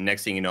good.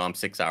 Next thing you know, I'm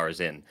 6 hours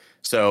in.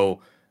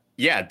 So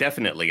yeah,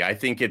 definitely. I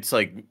think it's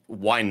like,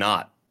 why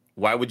not?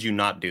 Why would you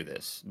not do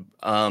this?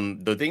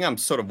 The thing I'm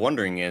sort of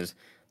wondering is,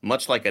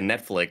 much like a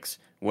Netflix,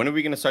 when are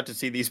we going to start to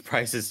see these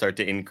prices start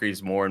to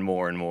increase more and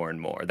more and more and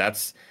more?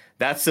 That's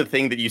the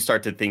thing that you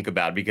start to think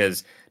about,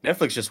 because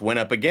Netflix just went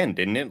up again,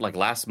 didn't it? Like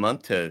last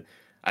month I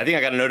think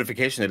I got a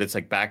notification that it's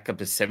like back up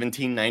to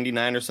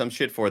 $17.99 or some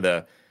shit for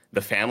the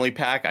family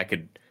pack. I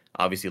could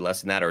obviously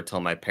lessen that or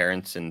tell my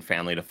parents and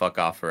family to fuck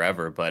off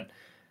forever, but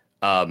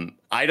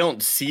I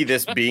don't see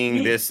this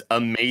being this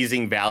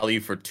amazing value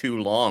for too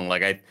long.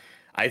 Like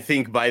I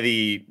think by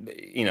the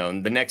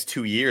next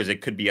 2 years, it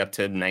could be up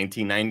to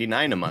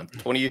 $19.99 a month,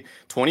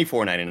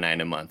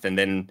 $24.99 a month. And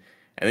then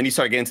you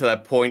start getting to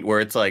that point where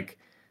it's like,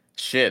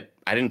 shit,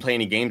 I didn't play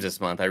any games this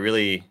month. I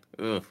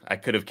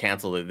could have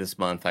canceled it this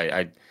month.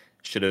 I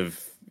should have,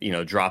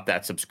 dropped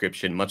that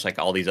subscription, much like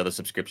all these other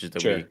subscriptions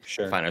that we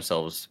find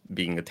ourselves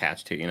being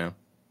attached to,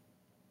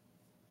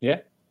 Yeah.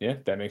 Yeah,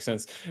 that makes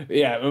sense.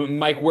 Yeah,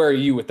 Mike, where are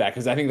you with that?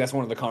 Because I think that's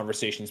one of the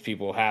conversations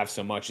people have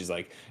so much is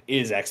like,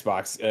 is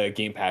Xbox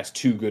Game Pass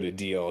too good a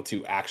deal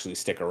to actually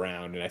stick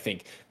around? And I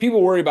think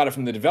people worry about it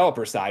from the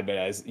developer side, but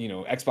as you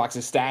know,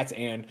 Xbox's stats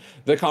and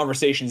the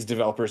conversations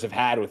developers have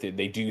had with it,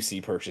 they do see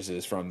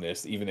purchases from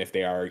this, even if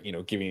they are, you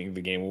know, giving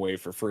the game away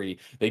for free.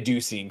 They do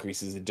see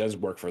increases. It does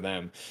work for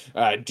them.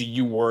 Do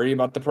you worry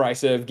about the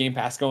price of Game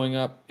Pass going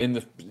up in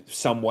the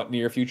somewhat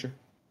near future?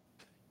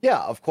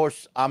 Yeah, of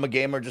course, I'm a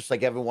gamer just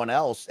like everyone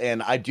else,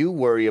 and I do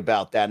worry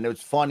about that. And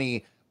it's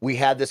funny, we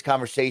had this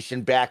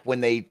conversation back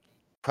when they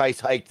price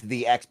hiked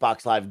the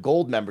Xbox Live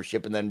Gold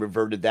membership and then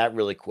reverted that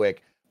really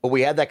quick. But we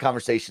had that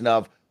conversation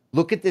of,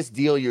 look at this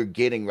deal you're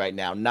getting right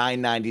now,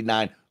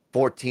 $9.99,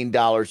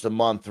 $14 a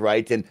month,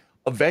 right? And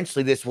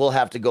eventually this will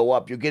have to go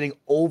up. You're getting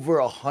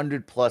over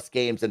 100 plus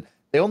games, and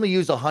they only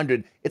use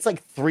 100. It's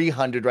like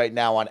 300 right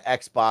now on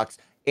Xbox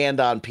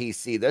and on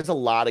PC. There's a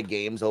lot of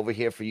games over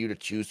here for you to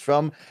choose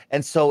from.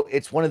 And so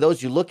it's one of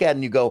those you look at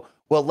and you go,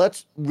 well,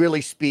 let's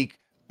really speak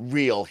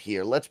real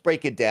here. Let's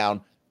break it down.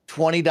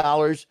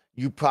 $20,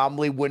 you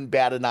probably wouldn't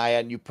bat an eye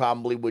at, and you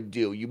probably would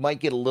do. You might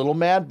get a little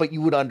mad, but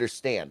you would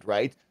understand,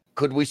 right?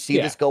 Could we see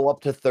this go up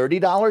to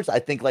 $30? I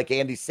think like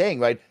Andy's saying,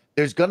 right,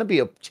 there's going to be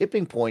a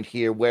tipping point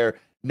here where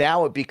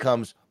now it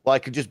becomes, well, I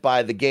could just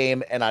buy the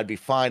game and I'd be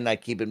fine and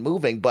I'd keep it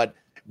moving. But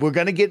we're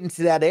going to get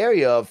into that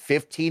area of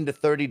 $15 to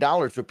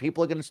 $30 where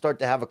people are going to start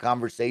to have a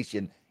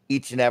conversation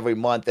each and every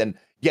month. And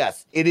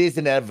yes, it is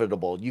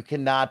inevitable. You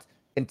cannot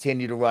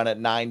continue to run at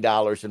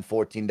 $9 and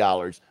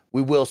 $14.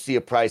 We will see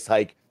a price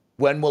hike.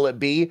 When will it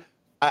be?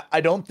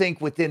 I don't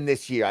think within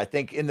this year. I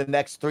think in the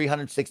next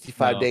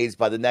 365 days,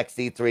 by the next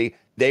E3,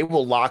 they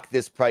will lock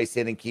this price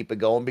in and keep it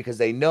going because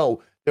they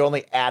know they're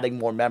only adding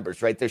more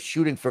members, right? They're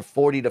shooting for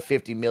 40 to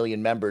 50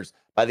 million members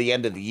by the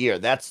end of the year.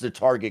 That's the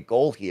target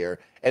goal here.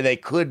 And they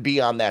could be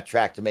on that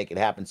track to make it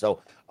happen.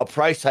 So a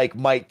price hike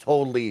might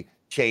totally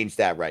change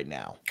that right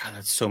now. God,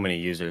 that's so many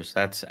users.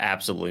 That's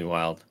absolutely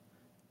wild.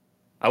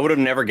 I would have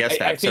never guessed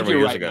that I think several you're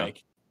years right, ago.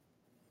 Mike.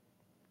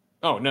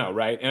 Oh, no,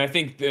 right? And I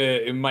think,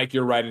 Mike,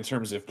 you're right in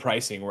terms of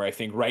pricing, where I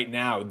think right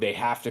now they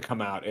have to come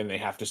out and they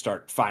have to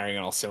start firing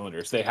on all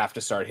cylinders. They have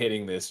to start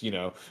hitting this,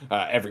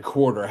 every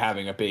quarter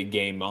having a big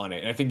game on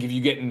it. And I think if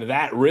you get into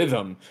that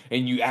rhythm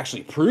and you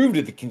actually prove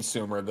to the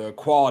consumer the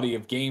quality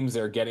of games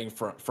they're getting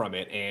from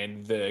it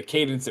and the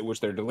cadence at which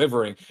they're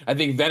delivering, I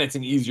think then it's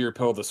an easier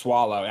pill to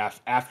swallow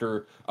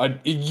after a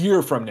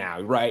year from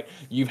now, right?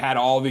 You've had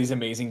all these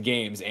amazing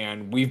games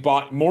and we've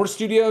bought more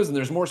studios and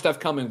there's more stuff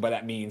coming, but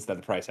that means that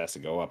the price has to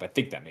go up. I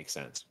think that makes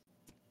sense.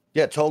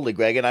 Yeah, totally,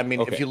 Greg. And I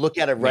mean, if you look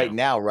at it right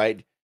now,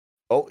 right?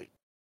 Oh,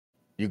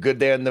 you good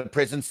there in the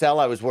prison cell?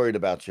 I was worried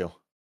about you.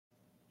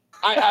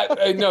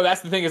 I no,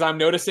 that's the thing is I'm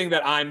noticing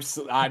that I'm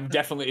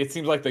definitely, it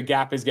seems like the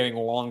gap is getting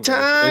longer.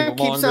 Time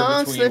keeps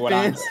on slipping. What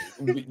I'm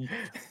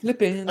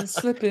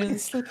slipping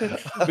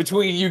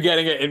between you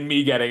getting it and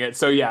me getting it.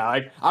 So yeah,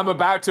 like I'm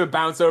about to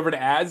bounce over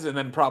to ads and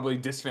then probably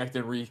disconnect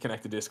and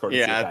reconnect to Discord.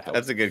 Yeah,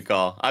 that's a good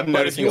call. I'm but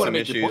noticing if you want some to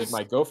make issues. your point,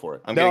 Mike, go for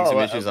it. I'm getting some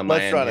issues on my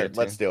Let's end run here, it.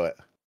 Let's too. do it.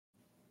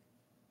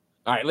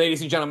 All right, ladies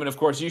and gentlemen, of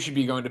course, you should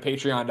be going to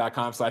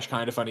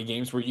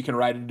patreon.com/kindafunnygames where you can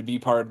write in to be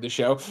part of the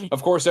show.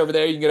 Of course, over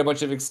there, you can get a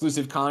bunch of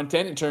exclusive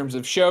content in terms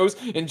of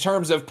shows, in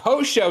terms of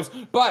post shows,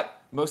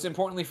 but most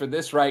importantly for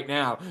this right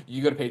now,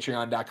 you go to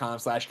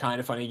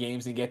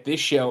patreon.com/kindafunnygames and get this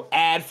show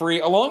ad-free,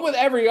 along with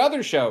every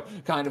other show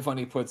Kinda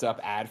Funny puts up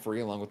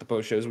ad-free, along with the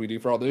post shows we do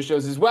for all those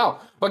shows as well.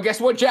 But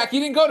guess what, Jack? You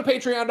didn't go to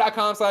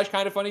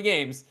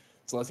patreon.com/kindafunnygames,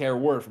 so let's hear a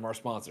word from our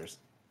sponsors.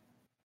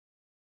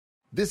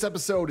 This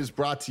episode is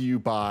brought to you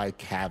by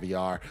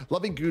Caviar.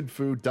 Loving good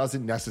food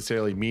doesn't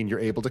necessarily mean you're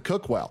able to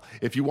cook well.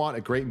 If you want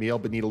a great meal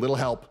but need a little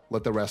help,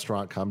 let the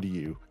restaurant come to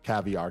you.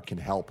 Caviar can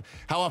help.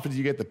 How often do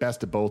you get the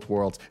best of both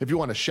worlds? If you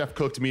want a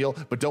chef-cooked meal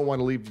but don't want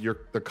to leave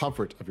the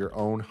comfort of your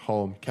own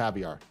home,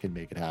 Caviar can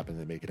make it happen.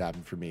 They make it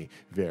happen for me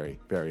very,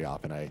 very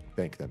often. I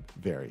thank them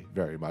very,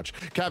 very much.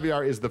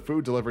 Caviar is the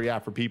food delivery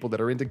app for people that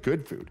are into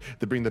good food.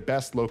 They bring the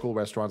best local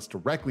restaurants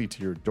directly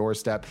to your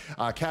doorstep.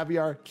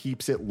 Caviar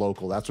keeps it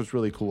local. That's what's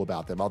really cool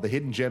about them. All the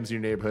hidden gems in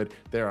your neighborhood,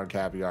 they're on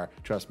Caviar.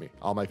 Trust me,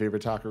 all my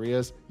favorite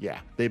taquerias, yeah,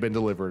 they've been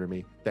delivered to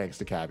me thanks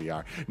to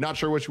Caviar. Not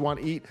sure what you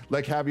want to eat?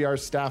 Let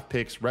Caviar's staff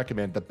picks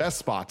recommend the best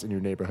spots in your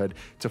neighborhood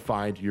to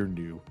find your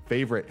new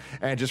favorite.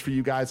 And just for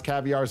you guys,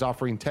 Caviar is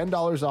offering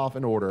 $10 off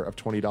an order of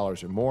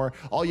 $20 or more.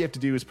 All you have to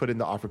do is put in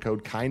the offer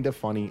code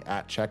KINDAFUNNY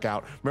at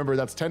checkout. Remember,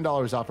 that's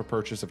 $10 off a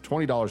purchase of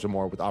 $20 or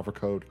more with offer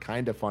code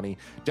KINDAFUNNY.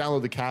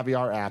 Download the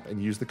Caviar app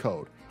and use the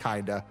code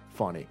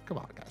KINDAFUNNY. Come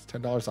on, guys,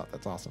 $10 off.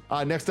 That's awesome.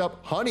 Next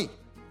up, Honey.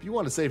 If you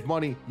want to save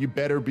money, you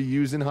better be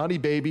using Honey,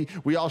 baby.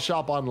 We all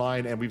shop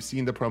online and we've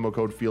seen the promo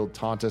code field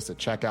taunt us at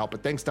checkout,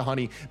 but thanks to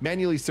Honey,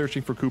 manually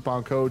searching for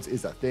coupon codes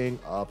is a thing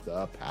of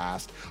the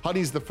past.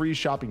 Honey's the free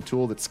shopping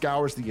tool that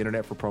scours the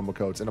internet for promo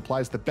codes and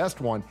applies the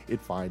best one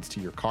it finds to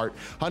your cart.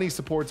 Honey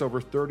supports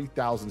over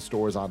 30,000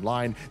 stores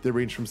online. They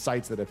range from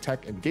sites that have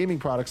tech and gaming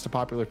products to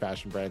popular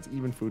fashion brands,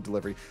 even food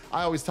delivery.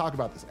 I always talk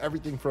about this.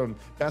 Everything from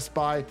Best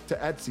Buy to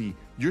Etsy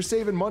you're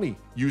saving money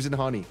using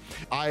Honey.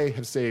 I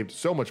have saved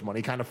so much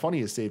money. Kind of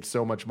Funny has saved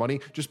so much money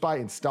just by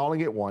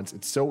installing it once.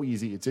 It's so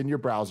easy. It's in your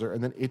browser,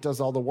 and then it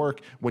does all the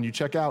work. When you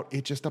check out,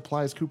 it just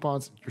applies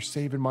coupons. You're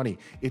saving money.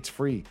 It's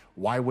free.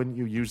 Why wouldn't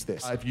you use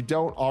this? If you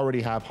don't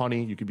already have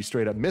Honey, you could be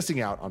straight up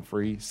missing out on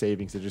free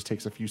savings. It just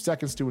takes a few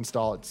seconds to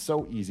install. It's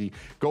so easy.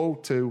 Go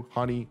to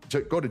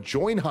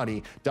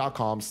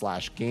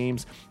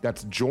joinhoney.com/games.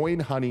 That's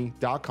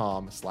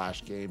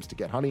joinhoney.com/games to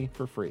get Honey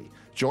for free.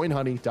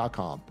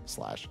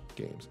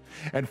 joinhoney.com/games.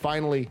 And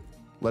finally,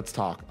 let's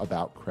talk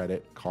about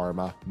Credit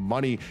Karma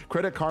Money.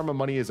 Credit Karma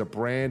Money is a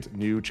brand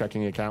new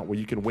checking account where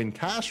you can win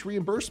cash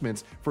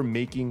reimbursements for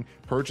making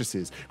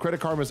purchases. Credit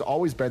Karma has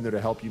always been there to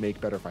help you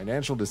make better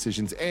financial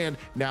decisions, and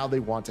now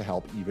they want to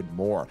help even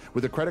more.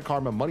 With a Credit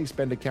Karma Money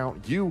spend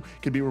account, you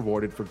can be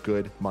rewarded for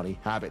good money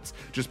habits.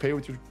 Just pay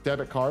with your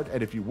debit card,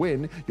 and if you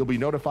win, you'll be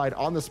notified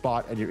on the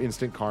spot, and your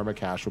instant Karma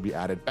cash will be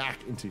added back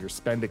into your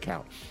spend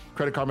account.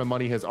 Credit Karma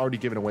Money has already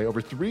given away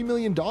over $3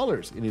 million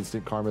in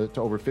instant Karma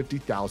to over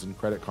 50,000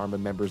 Credit Karma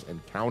members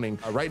and counting.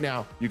 Right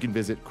now, you can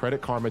visit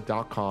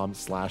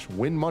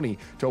creditkarma.com/winmoney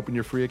to open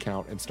your free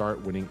account and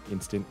start winning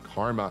instant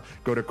Karma.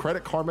 Go to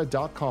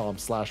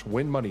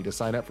creditkarma.com/winmoney to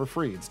sign up for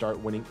free and start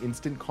winning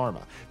instant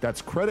Karma.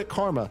 That's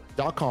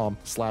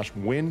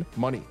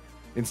creditkarma.com/winmoney.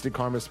 Instant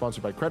Karma is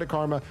sponsored by Credit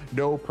Karma.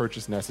 No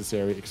purchase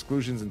necessary.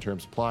 Exclusions and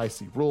terms apply.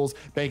 See rules.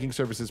 Banking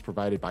services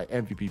provided by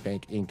MVP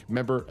Bank Inc.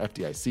 Member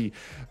FDIC.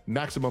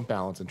 Maximum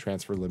balance and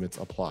transfer limits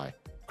apply.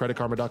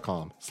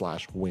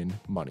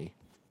 creditkarma.com/winmoney.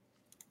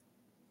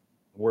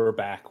 We're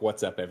back.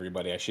 What's up,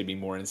 everybody? I should be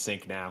more in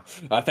sync now.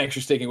 Thanks for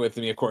sticking with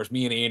me. Of course,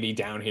 me and Andy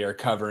down here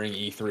covering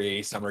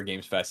E3 Summer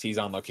Games Fest. He's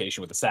on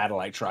location with a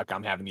satellite truck.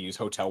 I'm having to use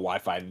hotel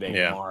Wi-Fi today and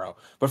tomorrow.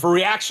 But for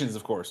reactions,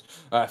 of course,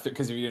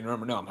 because if you didn't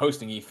remember, I'm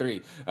hosting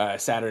E3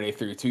 Saturday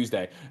through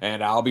Tuesday,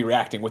 and I'll be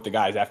reacting with the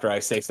guys after I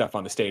say stuff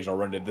on the stage. I'll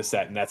run to the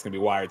set, and that's going to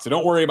be wired. So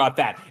don't worry about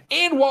that.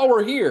 And while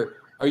we're here,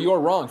 You're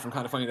Wrong from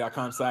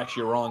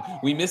kindafunny.com/you're wrong.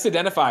 We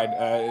misidentified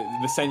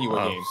the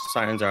Senua game.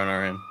 Sirens are on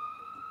our end.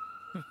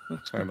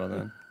 Sorry about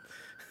that.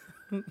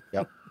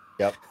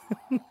 Yep.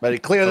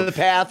 But clear the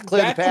path.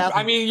 The path.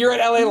 I mean, you're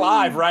at LA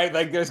Live, right?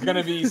 Like, there's going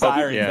to be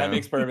sirens. Yeah. That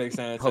makes perfect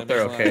sense. Hope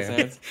they're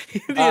okay.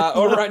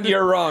 Over on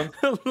You're Wrong.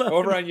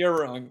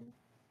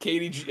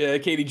 Katie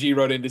G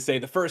wrote in to say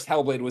the first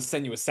Hellblade was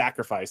Senua's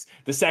Sacrifice.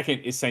 The second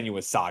is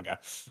Senua's Saga.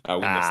 We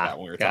missed that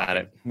when we were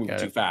talking. Moving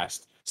too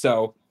fast.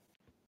 So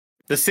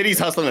the city's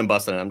hustling and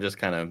bustling. I'm just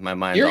kind of, my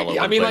mind's all over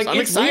the place. Like,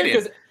 I'm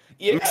excited.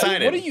 I'm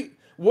excited.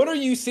 What are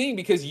you seeing?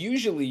 Because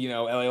usually,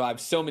 LA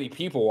Live, so many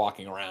people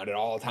walking around at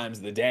all times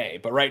of the day.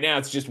 But right now,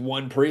 it's just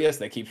one Prius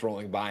that keeps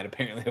rolling by, and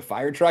apparently a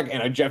fire truck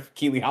and a Jeff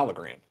Keighley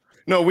hologram.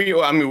 No, we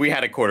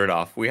had it quartered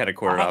off.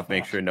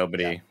 Make sure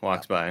nobody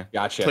walks by.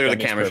 Gotcha. Clear the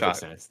camera shot.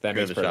 That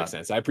makes perfect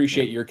sense. I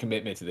appreciate your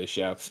commitment to this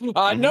show.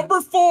 Number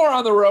 4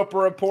 on the Roper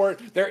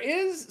Report. There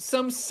is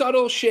some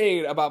subtle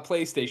shade about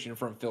PlayStation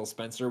from Phil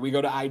Spencer. We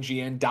go to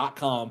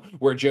IGN.com,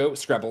 where Joe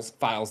Screbbles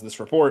files this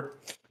report.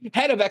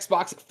 Head of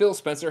Xbox, Phil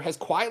Spencer, has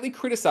quietly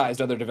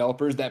criticized other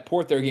developers that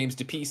port their games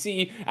to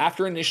PC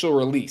after initial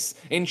release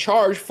and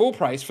charge full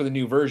price for the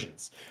new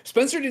versions.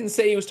 Spencer didn't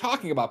say he was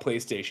talking about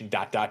PlayStation,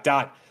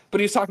 but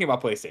he was talking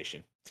about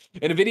PlayStation.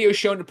 In a video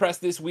shown to press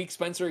this week,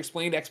 Spencer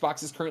explained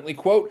Xbox is currently,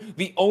 quote,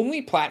 the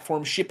only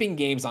platform shipping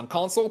games on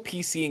console,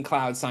 PC, and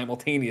cloud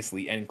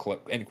simultaneously, end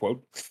quote.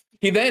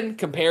 He then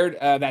compared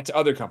that to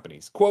other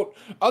companies. Quote,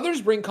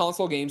 others bring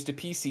console games to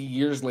PC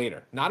years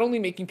later, not only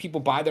making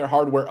people buy their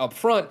hardware up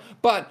front,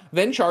 but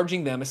then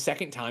charging them a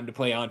second time to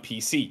play on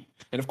PC.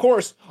 And of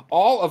course,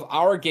 all of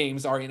our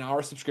games are in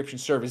our subscription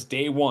service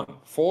day one,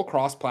 full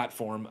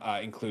cross-platform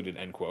included,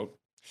 end quote.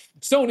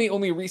 Sony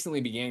only recently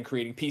began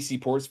creating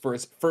PC ports for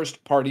its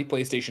first-party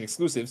PlayStation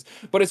exclusives,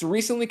 but it's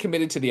recently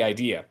committed to the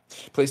idea.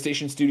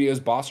 PlayStation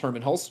Studios boss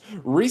Herman Hulst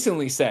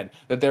recently said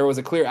that there was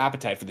a clear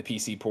appetite for the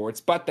PC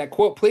ports, but that,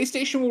 quote,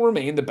 PlayStation will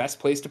remain the best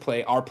place to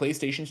play our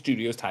PlayStation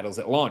Studios titles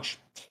at launch.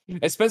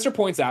 As Spencer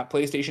points out,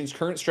 PlayStation's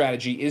current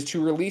strategy is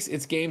to release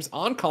its games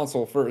on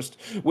console first,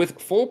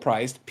 with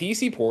full-priced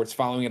PC ports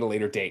following at a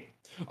later date.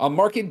 A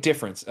marked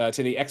difference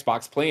to the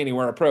Xbox Play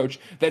Anywhere approach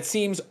that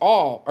sees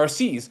all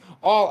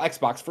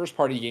Xbox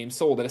first-party games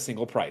sold at a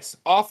single price,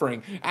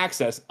 offering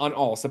access on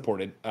all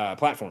supported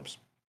platforms.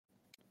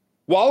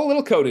 While a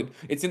little coded,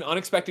 it's an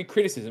unexpected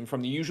criticism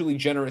from the usually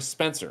generous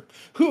Spencer,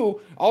 who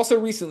also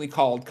recently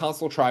called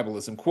console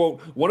tribalism,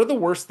 quote, one of the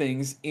worst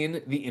things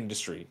in the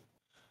industry.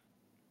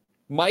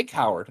 Mike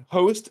Howard,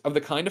 host of the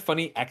Kinda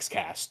Funny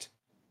Xcast.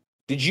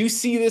 Did you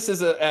see this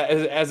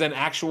as an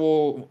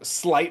actual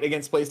slight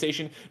against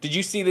PlayStation? Did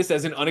you see this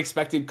as an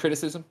unexpected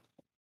criticism?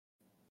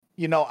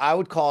 I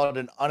would call it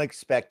an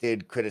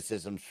unexpected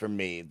criticism for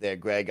me there,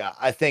 Greg.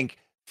 I think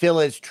Phil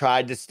has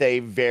tried to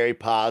stay very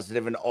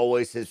positive and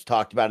always has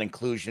talked about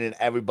inclusion and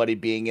everybody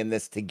being in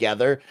this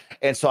together.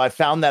 And so I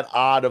found that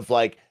odd of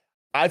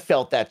I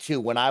felt that too.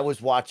 When I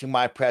was watching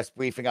my press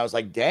briefing, I was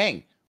like,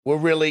 dang, we're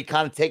really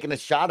kind of taking a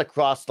shot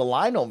across the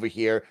line over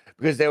here,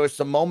 because there were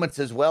some moments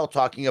as well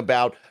talking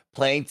about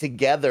playing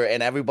together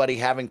and everybody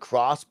having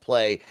cross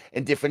play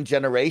in different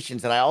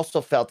generations. And I also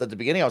felt at the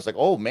beginning, I was like,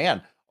 oh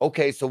man,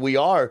 okay, so we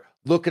are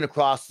looking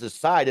across the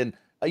side. And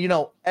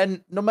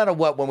and no matter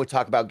what, when we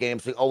talk about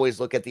games, we always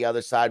look at the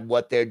other side,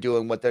 what they're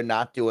doing, what they're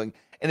not doing.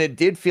 And it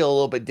did feel a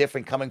little bit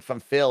different coming from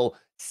Phil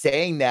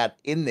saying that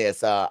in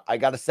this. I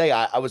got to say,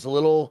 I was a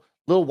little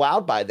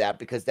wowed by that,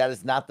 because that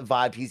is not the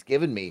vibe he's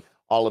given me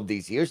all of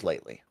these years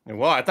lately.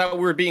 Well, I thought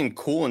we were being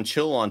cool and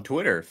chill on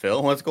Twitter,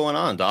 Phil. What's going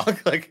on, dog?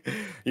 Like,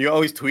 you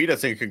always tweet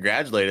us and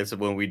congratulate us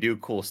when we do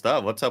cool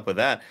stuff. What's up with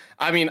that?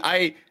 I mean,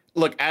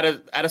 look, at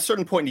a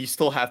certain point, you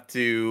still have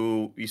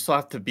to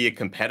be a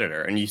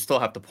competitor, and you still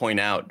have to point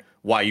out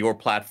why your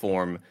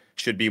platform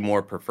should be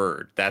more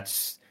preferred.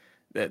 That's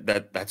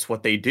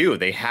what they do.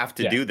 They have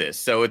to do this.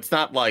 So it's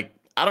not like,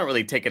 I don't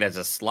really take it as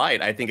a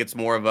slight. I think it's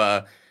more of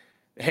a,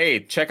 hey,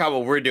 check out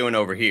what we're doing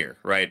over here,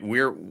 right?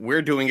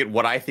 We're doing it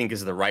what I think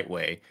is the right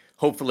way.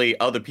 Hopefully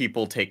other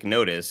people take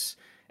notice,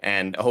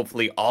 and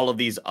hopefully all of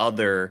these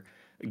other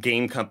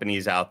game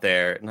companies out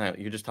there. No,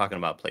 you're just talking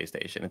about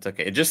PlayStation. It's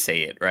okay. Just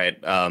say it, right?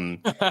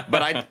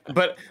 But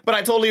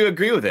I totally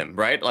agree with him,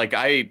 right? Like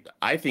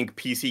I think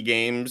PC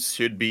games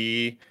should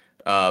be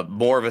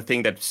more of a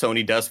thing that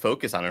Sony does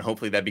focus on, and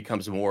hopefully that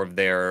becomes more of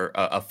their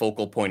a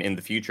focal point in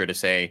the future to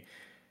say,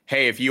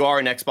 hey, if you are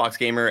an Xbox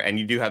gamer and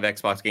you do have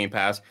Xbox Game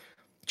Pass,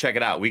 check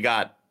it out. We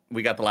got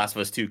The Last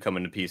of Us 2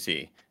 coming to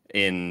PC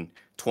in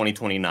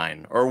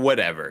 2029 or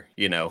whatever.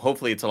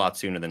 Hopefully it's a lot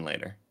sooner than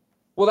later.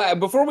 Well,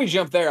 before we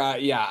jump there,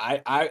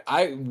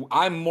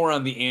 I'm more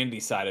on the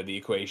Andy side of the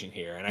equation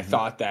here, and I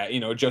thought that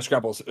Joe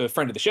Scrabble's a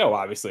friend of the show,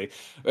 obviously.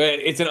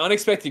 It's an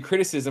unexpected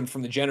criticism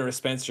from the generous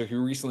Spencer,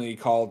 who recently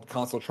called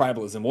console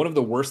tribalism one of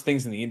the worst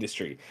things in the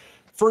industry.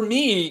 For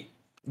me,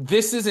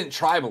 this isn't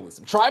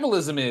tribalism.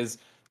 Tribalism is,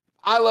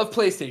 I love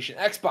PlayStation,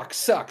 Xbox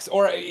sucks.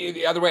 Or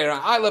the other way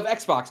around, I love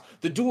Xbox.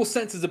 The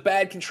DualSense is a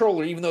bad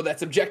controller, even though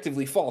that's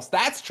objectively false.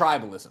 That's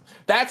tribalism.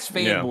 That's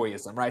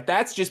fanboyism, right?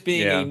 That's just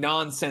being a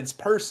nonsense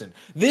person.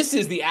 This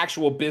is the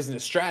actual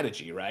business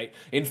strategy, right?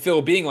 And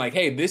Phil being like,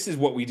 hey, this is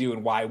what we do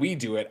and why we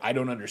do it. I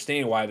don't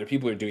understand why other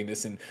people are doing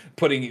this and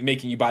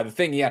making you buy the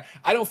thing. Yeah,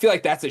 I don't feel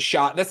like that's a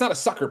shot. That's not a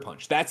sucker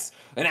punch. That's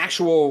an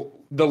actual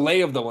the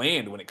lay of the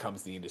land when it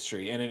comes to the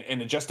industry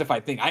and a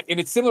justified thing. And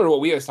it's similar to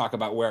what we always talk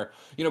about, where,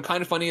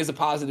 Kind of Funny is a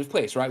positive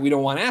place, right? We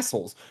don't want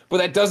assholes. But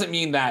that doesn't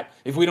mean that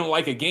if we don't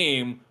like a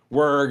game,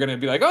 we're going to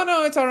be like, oh,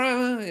 no, it's all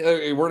right.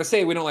 We're going to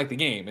say we don't like the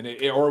game.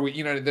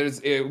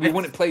 We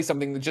wouldn't play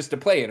something just to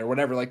play it or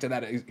whatever, like to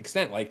that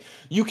extent. Like,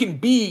 you can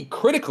be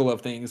critical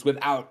of things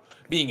without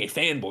being a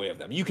fanboy of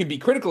them. You can be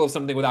critical of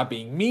something without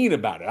being mean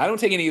about it. I don't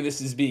take any of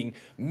this as being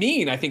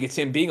mean. I think it's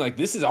him being like,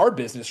 this is our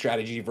business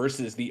strategy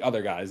versus the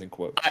other guys, in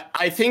quotes.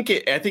 I think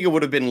it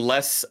would have been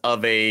less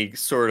of a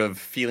sort of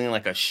feeling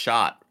like a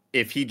shot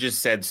if he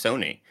just said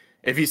Sony.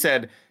 If he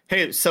said,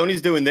 hey,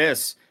 Sony's doing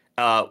this,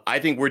 I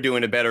think we're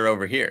doing it better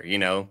over here.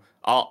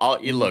 All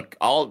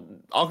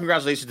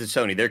congratulations to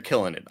Sony. They're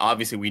killing it.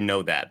 Obviously, we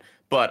know that.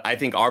 But I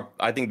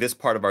think this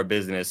part of our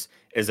business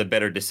is a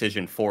better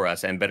decision for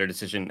us and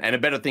a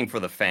better thing for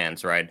the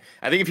fans, right?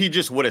 I think if he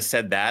just would have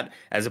said that,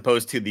 as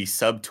opposed to the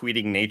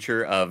subtweeting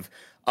nature of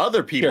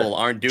other people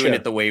aren't doing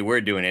it the way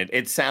we're doing it,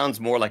 it sounds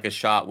more like a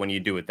shot when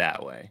you do it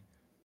that way.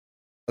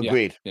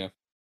 Agreed.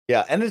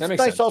 Yeah, and it's nice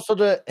sense. Also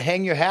to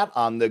hang your hat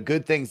on the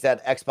good things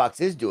that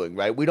Xbox is doing,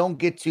 right? We don't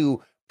get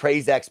to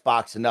praise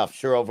Xbox enough.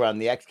 Sure, over on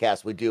the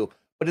XCast we do,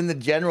 but in the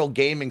general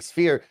gaming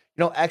sphere,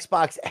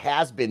 Xbox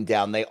has been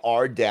down. They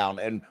are down,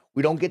 and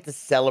we don't get to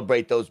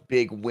celebrate those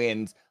big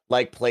wins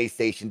like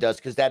PlayStation does,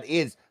 because that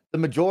is the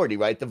majority,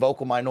 right? The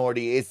vocal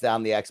minority is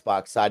on the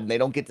Xbox side, and they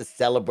don't get to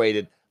celebrate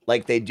it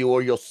like they do.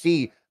 Or you'll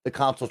see the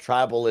console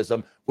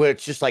tribalism, where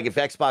it's just like, if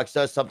Xbox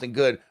does something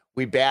good,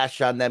 we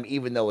bash on them,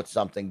 even though it's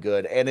something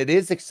good. And it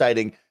is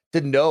exciting to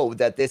know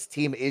that this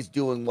team is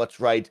doing what's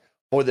right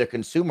for their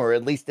consumer,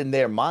 at least in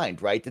their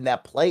mind, right? And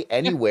that play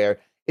anywhere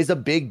is a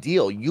big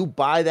deal. You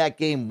buy that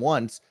game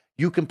once,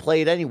 you can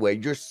play it anywhere.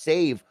 Your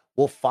save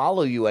will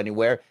follow you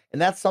anywhere.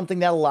 And that's something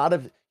that a lot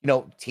of,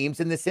 teams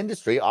in this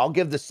industry, I'll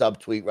give the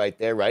subtweet right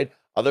there, right?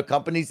 Other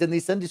companies in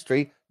this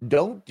industry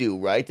don't do,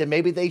 right? And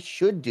maybe they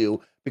should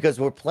do, because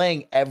we're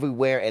playing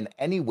everywhere and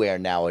anywhere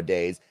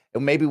nowadays.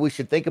 And maybe we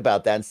should think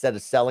about that instead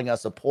of selling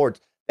us a port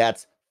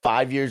that's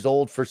 5 years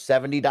old for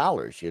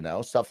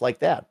 $70, stuff like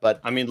that. But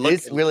I mean,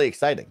 it's really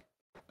exciting.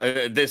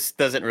 This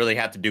doesn't really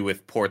have to do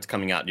with ports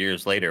coming out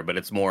years later, but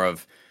it's more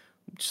of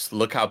just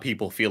look how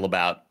people feel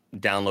about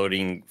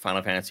downloading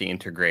Final Fantasy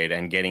Intergrade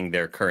and getting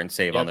their current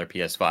save on their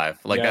PS5.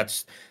 Like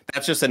that's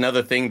just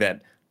another thing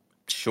that,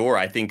 sure,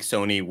 I think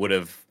Sony would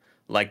have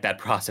liked that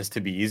process to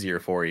be easier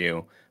for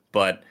you,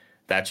 but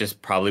that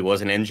just probably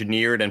wasn't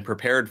engineered and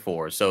prepared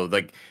for. So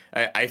like,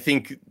 I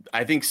think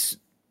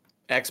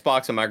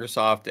Xbox and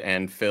Microsoft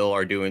and Phil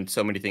are doing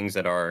so many things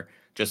that are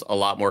just a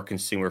lot more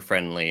consumer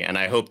friendly. And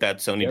I hope that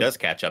Sony does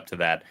catch up to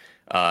that.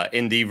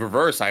 In the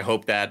reverse, I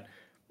hope that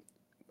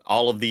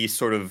all of these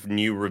sort of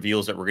new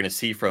reveals that we're going to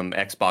see from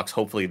Xbox,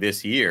 hopefully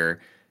this year,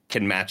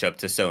 can match up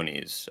to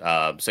Sony's.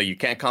 So you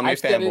can't call me a I've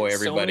said fanboy, it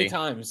everybody. so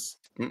many times.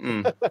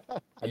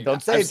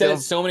 Don't say I've it, said Bill.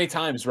 it so many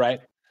times,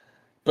 right?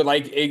 But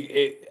like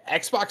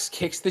Xbox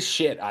kicks the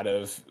shit out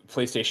of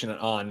PlayStation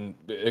on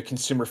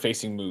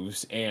consumer-facing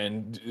moves,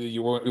 and we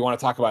want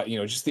to talk about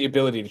just the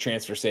ability to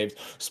transfer saves,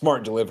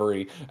 smart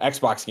delivery,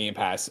 Xbox Game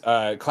Pass,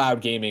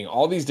 cloud gaming,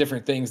 all these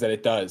different things that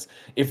it does.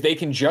 If they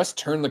can just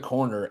turn the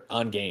corner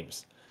on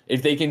games,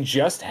 if they can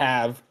just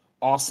have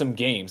awesome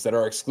games that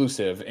are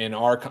exclusive and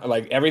are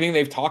like everything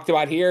they've talked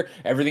about here,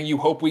 everything you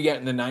hope we get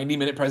in the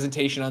 90-minute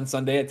presentation on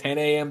Sunday at 10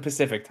 a.m.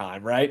 Pacific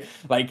time, right?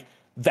 Like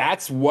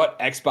that's what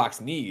Xbox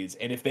needs.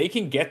 And if they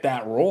can get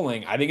that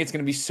rolling, I think it's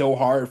going to be so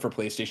hard for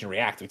PlayStation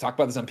React. We talk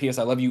about this on PS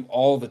I Love You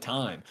all the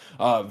time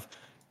of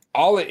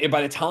by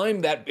the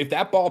time that if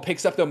that ball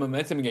picks up the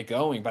momentum and get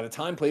going, by the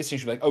time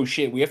PlayStation be like, oh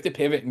shit, we have to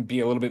pivot and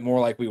be a little bit more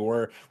like we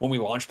were when we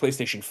launched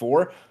PlayStation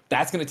 4,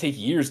 that's going to take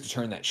years to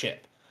turn that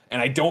ship.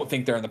 And I don't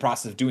think they're in the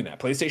process of doing that.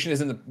 PlayStation is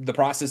in the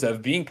process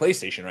of being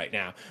PlayStation right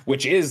now,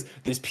 which is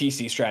this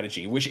PC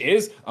strategy, which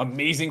is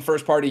amazing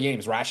first-party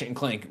games. Ratchet and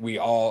Clank, we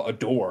all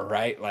adore,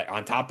 right? Like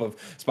on top of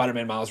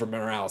Spider-Man Miles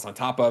Morales, on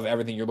top of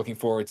everything you're looking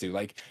forward to.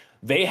 Like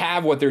they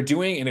have what they're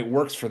doing and it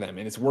works for them.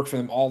 And it's worked for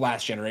them all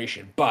last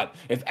generation. But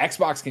if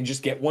Xbox can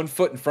just get one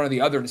foot in front of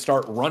the other and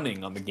start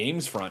running on the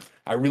games front,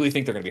 I really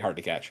think they're going to be hard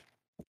to catch.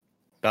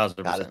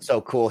 1,000%. God, it's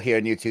so cool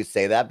hearing you two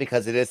say that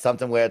because it is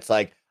something where it's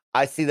like,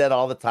 I see that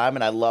all the time,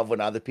 and I love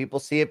when other people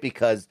see it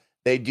because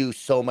they do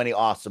so many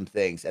awesome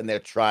things, and they're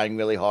trying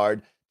really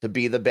hard to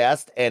be the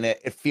best, and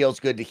it feels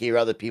good to hear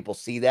other people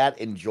see that,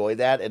 enjoy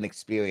that, and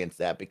experience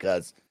that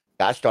because,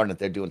 gosh darn it,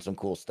 they're doing some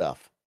cool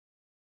stuff.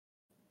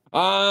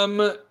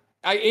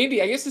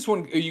 Andy, I guess this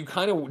one you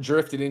kind of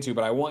drifted into,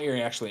 but I want you to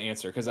actually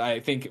answer because I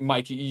think,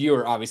 Mike,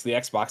 you're obviously the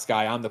Xbox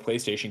guy. I'm the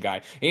PlayStation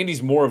guy.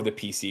 Andy's more of the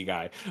PC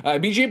guy.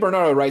 BJ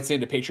Bernardo writes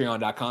into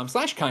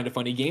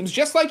patreon.com/kindafunnygames,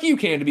 just like you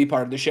can, to be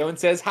part of the show and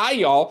says, hi,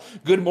 y'all.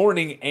 Good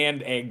morning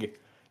and egg.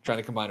 Trying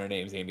to combine our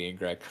names, Andy and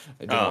Greg.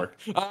 It didn't work.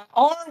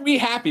 Are we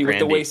happy with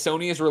the way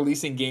Sony is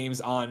releasing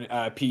games on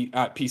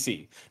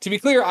PC? To be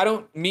clear, I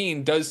don't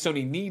mean does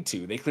Sony need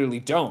to. They clearly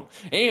don't.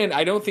 And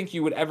I don't think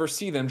you would ever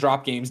see them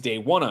drop games day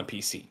one on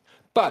PC.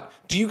 But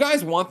do you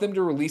guys want them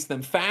to release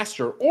them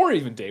faster or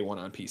even day one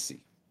on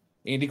PC?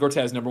 Andy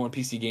Cortez, number one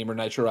PC gamer,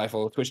 Nitro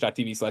Rifle,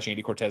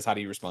 twitch.tv/Andy Cortez. How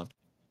do you respond?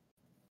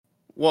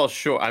 Well,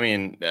 sure. I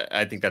mean,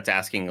 I think that's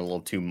asking a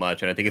little too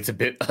much. And I think it's a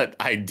bit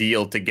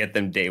ideal to get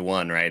them day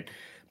one, right?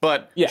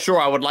 But yeah,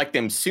 sure, I would like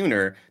them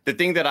sooner. The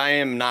thing that I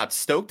am not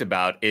stoked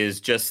about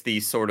is just the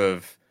sort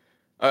of,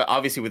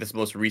 obviously with this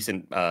most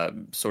recent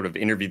sort of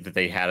interview that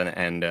they had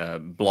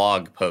and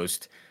blog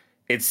post,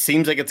 it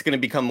seems like it's going to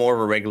become more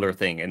of a regular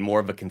thing and more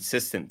of a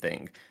consistent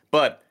thing.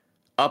 But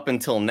up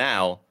until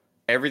now,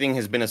 everything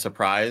has been a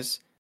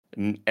surprise.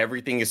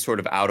 Everything is sort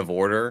of out of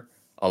order.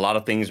 A lot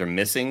of things are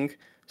missing.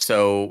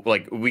 So,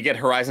 like, we get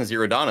Horizon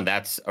Zero Dawn, and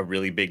that's a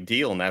really big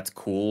deal, and that's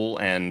cool.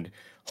 And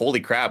holy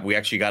crap, we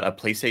actually got a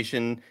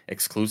PlayStation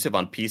exclusive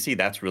on PC.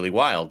 That's really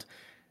wild.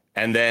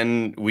 And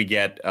then we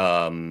get,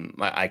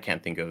 I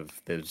can't think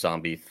of the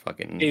zombie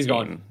fucking Days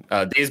Gone.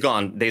 Days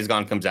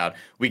Gone comes out.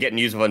 We get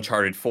news of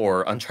Uncharted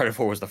 4. Uncharted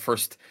 4 was the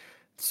first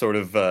sort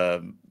of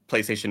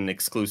PlayStation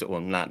exclusive, well,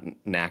 not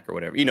NAC or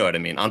whatever. You know what I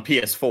mean? On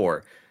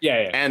PS4.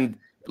 Yeah. And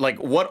like,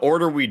 what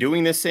order are we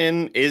doing this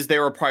in? Is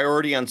there a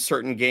priority on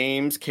certain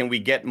games? Can we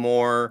get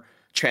more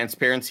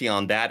transparency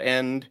on that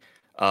end?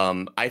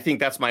 I think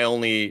that's my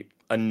only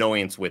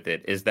annoyance with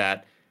it, is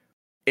that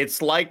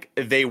it's like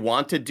they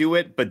want to do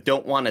it, but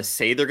don't want to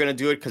say they're going to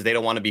do it because they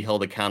don't want to be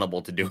held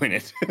accountable to doing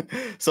it.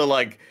 So,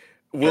 like,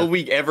 will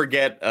we ever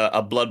get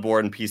a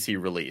Bloodborne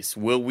PC release?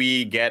 Will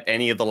we get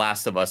any of The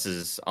Last of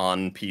Us's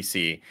on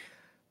PC?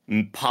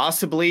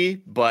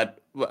 Possibly, but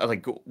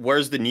like,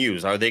 where's the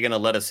news? Are they going to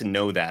let us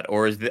know that?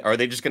 Or are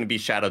they just going to be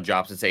shadow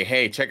drops and say,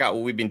 hey, check out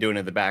what we've been doing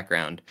in the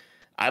background?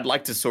 I'd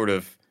like to sort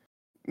of,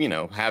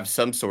 have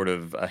some sort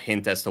of a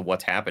hint as to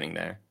what's happening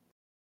there.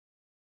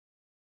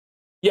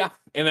 Yeah,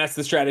 and that's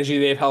the strategy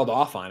they've held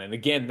off on. And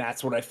again,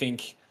 that's what I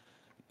think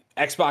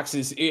Xbox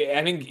is.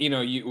 I think,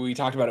 we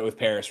talked about it with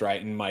Paris,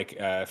 right? And Mike,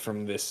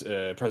 from this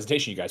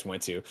presentation you guys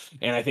went to.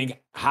 And I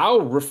think how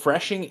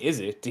refreshing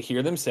is it to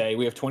hear them say,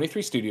 we have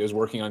 23 studios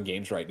working on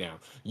games right now.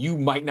 You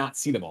might not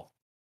see them all.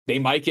 They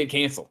might get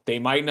canceled. They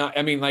might not.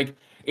 I mean, like,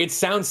 it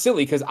sounds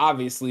silly because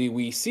obviously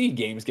we see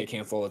games get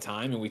canceled all the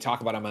time and we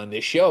talk about them on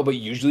this show, but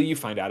usually you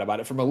find out about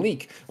it from a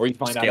leak or you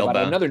find out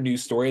about another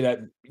news story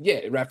that,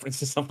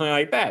 references something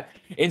like that.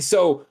 And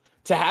so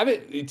to have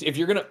it, if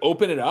you're going to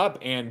open it up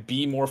and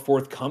be more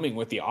forthcoming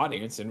with the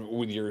audience and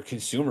with your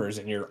consumers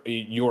and your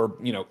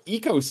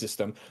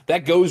ecosystem,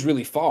 that goes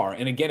really far.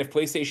 And again, if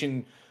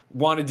PlayStation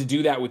wanted to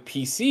do that with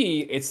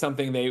PC, it's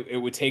something it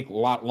would take a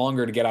lot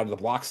longer to get out of the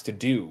blocks to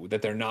do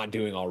that they're not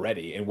doing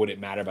already, and wouldn't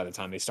matter by the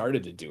time they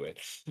started to do it.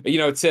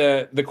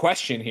 To the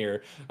question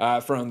here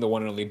from the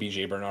one and only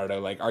BJ Bernardo,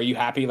 like, are you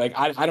happy? Like,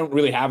 I don't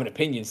really have an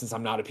opinion since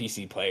I'm not a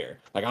PC player.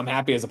 Like, I'm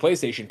happy as a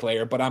PlayStation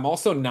player, but I'm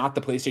also not the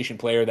PlayStation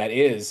player that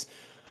is.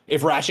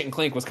 If Ratchet and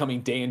Clank was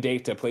coming day and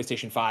date to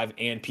PlayStation 5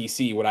 and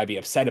PC, would I be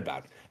upset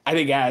about it? I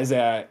think as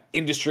a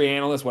industry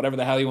analyst, whatever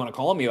the hell you want to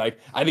call me, like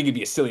I think it'd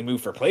be a silly move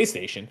for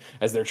PlayStation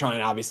as they're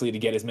trying obviously to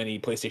get as many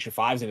PlayStation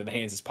 5s into the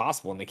hands as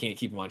possible, and they can't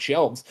keep them on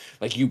shelves.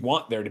 Like you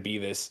want there to be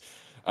this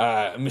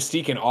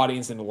mystique and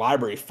audience in the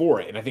library for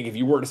it. And I think if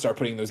you were to start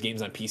putting those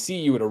games on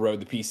PC, you would erode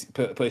the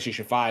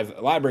PlayStation 5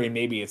 library. And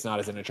maybe it's not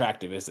as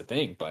attractive as a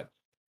thing, but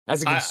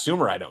as a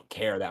consumer, I don't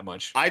care that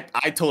much. I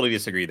totally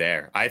disagree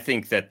there. I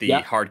think that the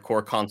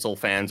hardcore console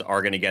fans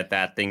are going to get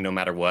that thing no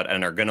matter what,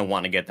 and are going to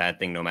want to get that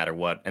thing no matter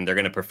what, and they're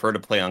going to prefer to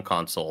play on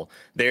console.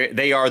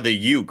 They are the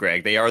you,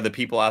 Greg. They are the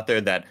people out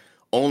there that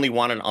only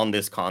want it on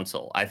this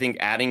console. I think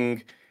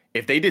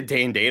if they did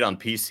day and date on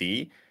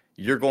PC,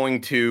 you're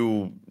going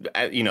to,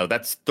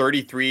 that's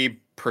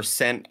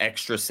 33%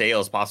 extra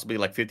sales, possibly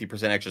like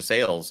 50% extra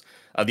sales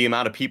of the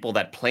amount of people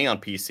that play on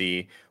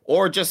PC,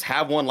 or just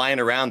have one lying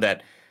around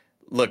that,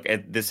 look,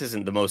 this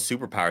isn't the most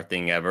superpowered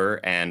thing ever,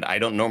 and I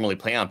don't normally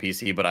play on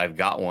PC, but I've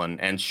got one,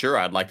 and sure,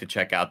 I'd like to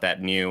check out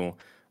that new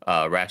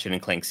Ratchet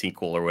and Clank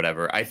sequel or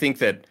whatever. I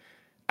think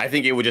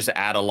it would just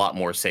add a lot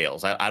more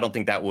sales. I don't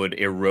think that would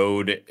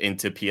erode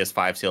into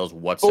PS5 sales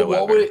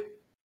whatsoever. But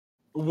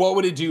what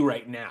would it do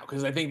right now?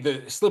 Because I think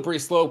the slippery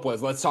slope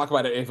was, let's talk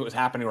about it if it was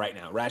happening right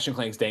now. Ratchet and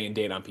Clank's day and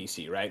date on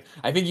PC, right?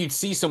 I think you'd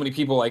see so many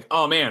people like,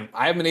 oh man,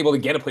 I haven't been able to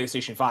get a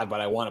PlayStation 5,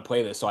 but I want to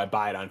play this, so I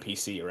buy it on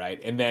PC, right?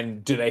 And then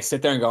do they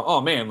sit there and go,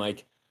 oh man,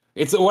 like,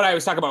 it's what I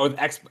was talking about with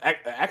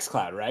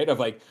xCloud, right? Of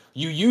like,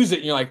 you use it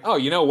and you're like, oh,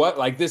 you know what?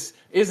 Like, this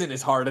isn't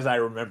as hard as I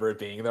remember it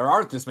being. There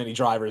aren't this many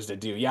drivers to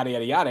do, yada,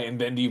 yada, yada. And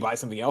then do you buy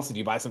something else, and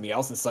you buy something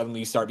else, and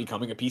suddenly you start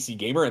becoming a PC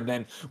gamer. And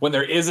then when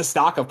there is a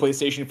stock of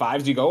PlayStation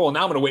 5s, you go, well,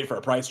 now I'm going to wait for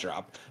a price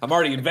drop. I'm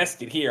already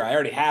invested here. I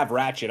already have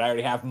Ratchet. I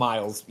already have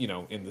Miles,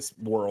 in this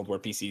world where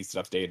PC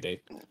stuff's day to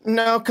day.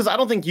 No, because I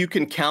don't think you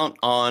can count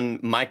on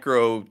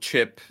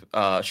microchip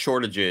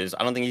shortages.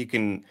 I don't think you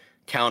can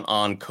count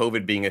on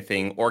COVID being a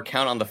thing, or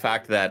count on the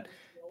fact that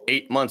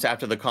 8 months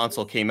after the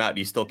console came out,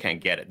 you still can't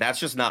get it.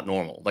 That's just not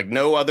normal. Like,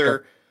 no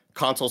other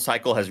console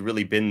cycle has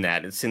really been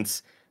that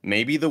since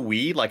maybe the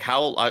Wii. Like,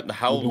 how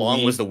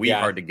long was the Wii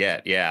hard to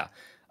get? Yeah.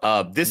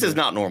 This is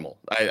not normal.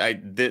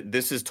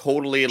 This is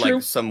totally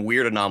like some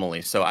weird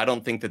anomaly. So I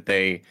don't think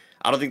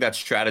that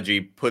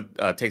strategy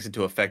takes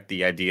into effect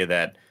the idea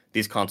that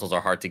these consoles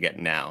are hard to get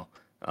now.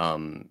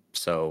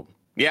 So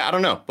yeah, I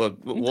don't know,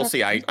 but we'll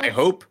see. I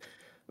hope.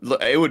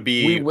 It would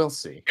be. We will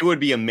see. It would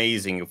be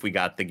amazing if we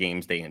got the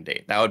games day and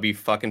date. That would be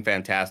fucking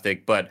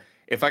fantastic. But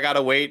if I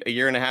gotta wait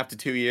 1.5 to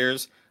 2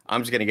 years,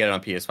 I'm just gonna get it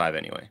on PS5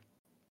 anyway.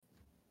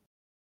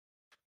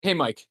 Hey,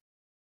 Mike.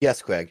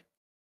 Yes, Greg.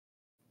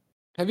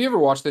 Have you ever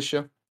watched this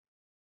show?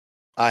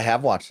 I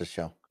have watched this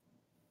show.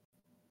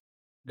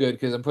 Good,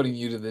 because I'm putting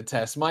you to the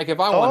test. Mike,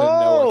 if I wanted to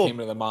know what came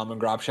to the mom and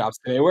grop shops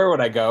today, where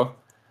would I go?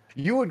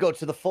 You would go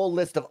to the full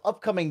list of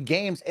upcoming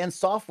games and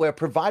software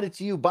provided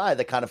to you by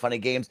the Kind of Funny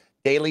Games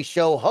Daily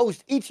Show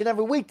host each and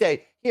every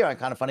weekday here on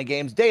Kind of Funny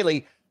Games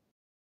Daily.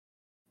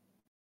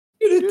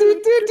 I think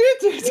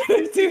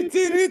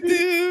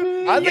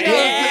I was pretty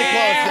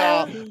close,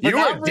 y'all. You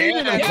were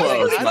damn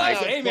close, Mike.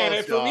 Hey,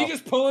 man, for me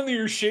just pulling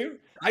your shoe,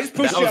 I just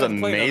pushed that you was out of the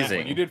plane on that amazing.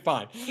 one. You did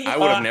fine. I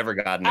would have never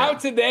gotten it.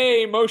 Out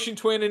today, Motion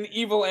Twin and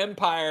Evil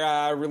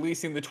Empire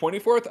releasing the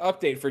 24th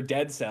update for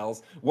Dead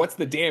Cells. What's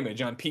the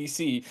Damage on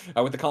PC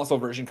with the console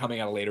version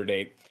coming at a later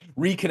date.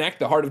 Reconnect,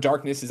 The Heart of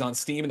Darkness is on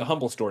Steam in the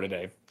Humble Store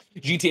today.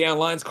 GTA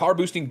Online's car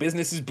boosting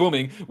business is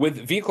booming, with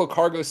vehicle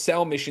cargo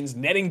sell missions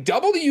netting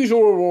double the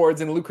usual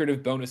rewards and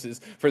lucrative bonuses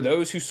for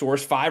those who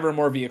source 5 or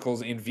more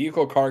vehicles in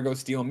vehicle cargo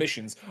steal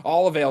missions,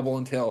 all available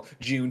until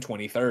June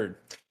 23rd.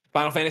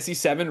 Final Fantasy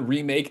VII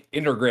Remake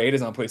Intergrade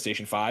is on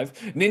PlayStation 5.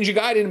 Ninja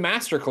Gaiden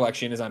Master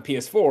Collection is on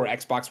PS4,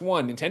 Xbox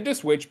One, Nintendo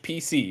Switch,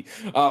 PC.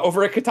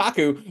 Over at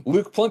Kotaku,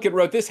 Luke Plunkett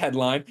wrote this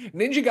headline: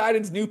 Ninja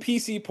Gaiden's new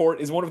PC port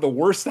is one of the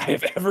worst I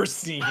have ever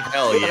seen.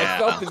 Hell yeah. I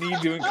felt the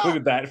need to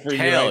include that for you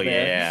right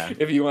there,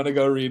 if you want to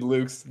go read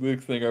Luke's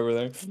thing over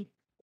there.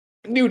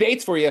 New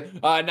dates for you.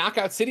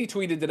 Knockout City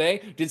tweeted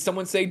today, did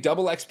someone say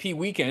double XP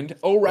weekend?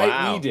 Oh, right,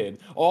 wow. We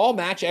did. All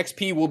match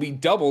XP will be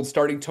doubled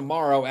starting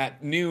tomorrow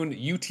at noon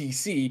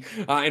UTC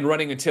and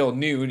running until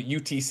noon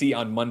UTC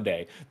on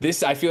Monday.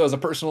 This, I feel, is a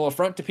personal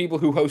affront to people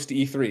who host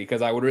E3,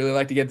 because I would really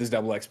like to get this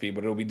double XP,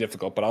 but it'll be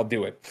difficult, but I'll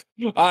do it.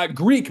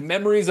 Greek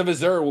Memories of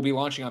Azure will be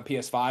launching on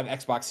PS5,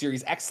 Xbox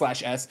Series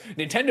X/S,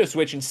 Nintendo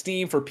Switch, and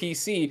Steam for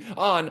PC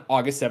on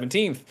August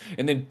 17th.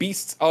 And then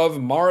Beasts of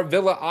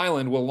Maravilla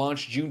Island will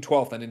launch June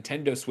 12th on Nintendo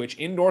Switch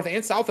in North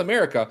and South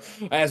America,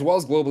 as well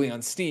as globally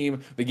on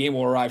Steam. The game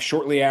will arrive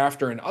shortly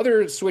after in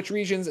other Switch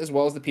regions, as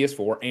well as the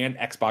PS4 and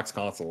Xbox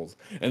consoles.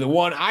 And the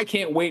one I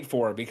can't wait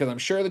for, because I'm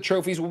sure the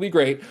trophies will be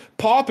great,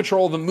 Paw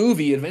Patrol the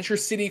movie Adventure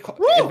City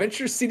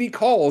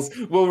Calls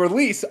will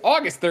release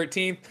August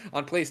 13th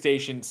on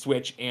PlayStation,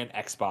 Switch, and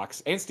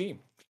Xbox and Steam.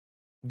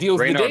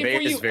 Deals Raynor of the day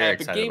for is you very at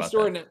the excited Game about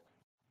Store. that.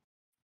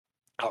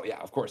 Oh, yeah,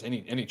 of course.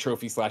 Any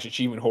trophy /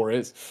 achievement whore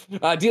is.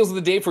 Deals of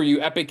the day for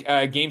you. Epic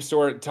Game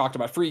Store talked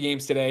about free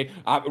games today.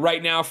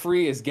 Right now,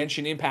 free is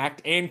Genshin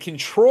Impact and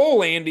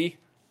Control, Andy.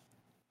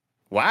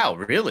 Wow,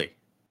 really?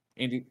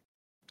 Andy,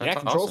 Yeah,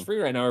 Control's awesome. free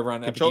right now over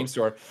on Epic Game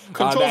Store.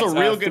 Control's a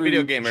real good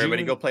video through game.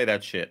 Everybody June- go play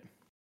that shit.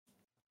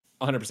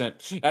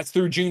 100%. That's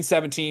through June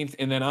 17th.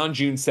 And then on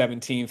June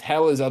 17th,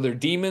 Hell is Other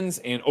Demons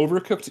and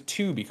Overcooked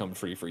 2 become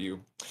free for you.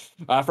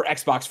 For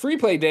Xbox free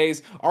play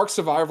days, Ark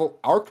Survival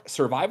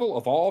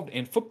Evolved,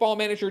 and Football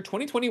Manager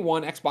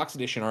 2021 Xbox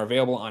Edition are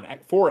available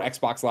for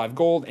Xbox Live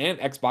Gold and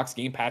Xbox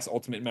Game Pass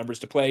Ultimate members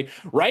to play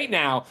right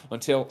now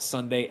until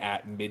Sunday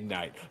at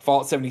midnight.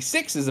 Fallout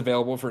 76 is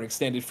available for an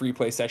extended free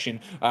play session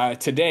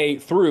today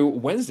through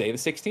Wednesday the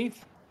 16th.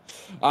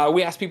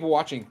 We ask people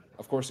watching,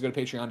 of course, to go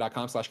to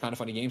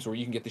patreon.com/kindoffunnygames, where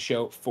you can get the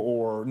show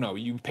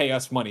you pay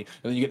us money,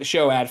 and then you get the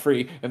show ad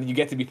free, and then you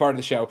get to be part of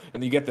the show, and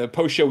then you get the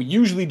post show we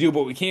usually do,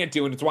 but we can't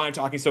do, and it's why I'm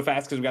talking so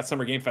fast, because we got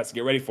Summer Game Fest to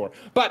get ready for.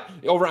 But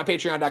over on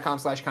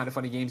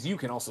patreon.com/kindoffunnygames, you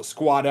can also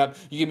squad up.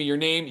 You give me your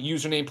name,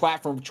 username,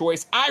 platform of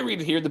choice. I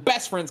read it here. The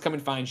best friends come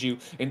and find you,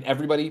 and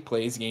everybody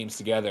plays games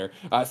together.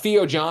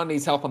 Theo John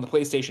needs help on the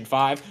PlayStation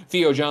 5.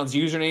 Theo John's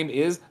username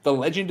is The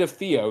Legend of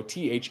Theo,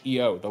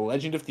 THEO. The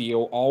Legend of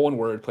Theo, all one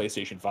word,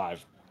 PlayStation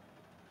 5.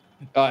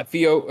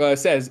 Theo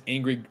says,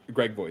 angry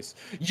Greg voice,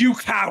 "You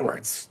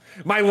cowards!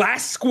 My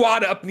last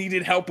squad up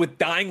needed help with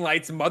Dying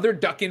Light's Mother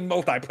Duckin'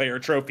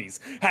 multiplayer trophies.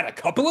 Had a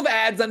couple of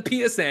ads on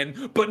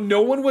PSN, but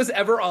no one was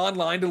ever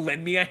online to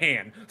lend me a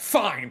hand.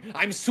 Fine,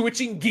 I'm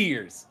switching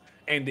gears."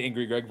 And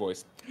angry Greg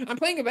voice, "I'm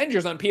playing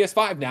Avengers on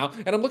PS5 now,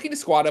 and I'm looking to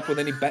squad up with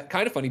any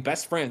kind of funny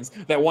best friends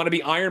that want to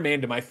be Iron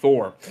Man to my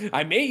Thor.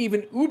 I may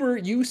even Uber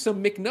you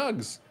some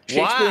McNugs.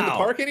 Shakespeare in the Wow.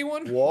 Park,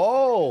 anyone?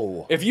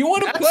 Whoa. If you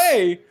want to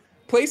play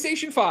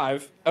PlayStation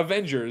 5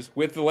 Avengers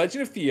with The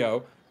Legend of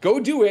Theo, go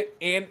do it.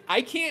 And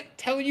I can't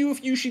tell you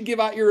if you should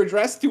give out your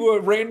address to a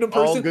random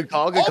person. Oh, good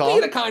call, good I'll call.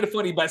 be the kind of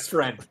funny best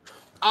friend.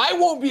 I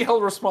won't be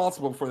held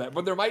responsible for that,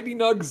 but there might be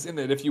nugs in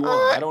it if you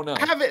want. I don't know.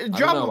 Have it I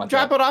don't know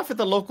drop about it off at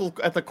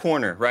the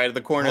corner, right at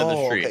the corner of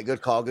the street. Okay,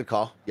 good call, good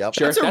call. Yep.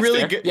 Sure. That's a That's really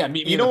fair. good. Yeah,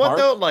 meet me you in know the what park.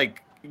 though?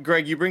 Like,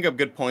 Greg, you bring up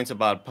good points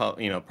about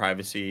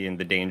privacy and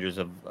the dangers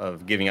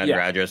of giving out your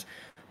Yeah. address.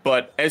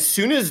 But as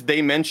soon as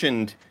they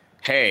mentioned,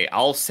 "Hey,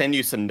 I'll send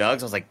you some nugs,"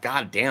 I was like,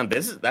 "God damn,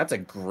 that's a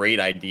great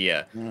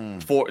idea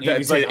for Yeah,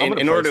 he's like,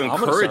 in order to I'm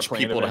gonna encourage start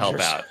playing people to help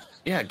Avengers. out."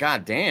 Yeah,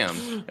 god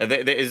damn.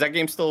 Is that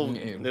game still?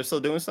 They're still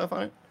doing stuff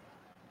on it.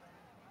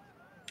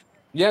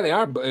 Yeah, they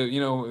are. But,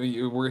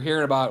 we're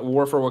hearing about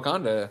War for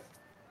Wakanda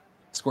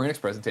Square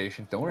Enix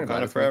presentation. Don't worry about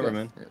Wakanda it. It's gonna be forever,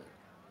 good. man.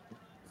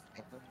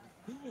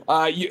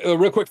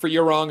 Real quick for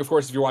You're Wrong, of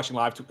course, if you're watching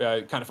live,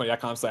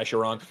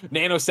 kindoffunny.com/You're Wrong.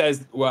 Nano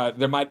says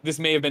this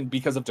may have been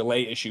because of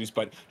delay issues,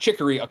 but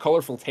Chicory, A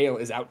Colorful Tale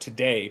is out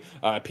today,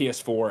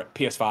 PS4,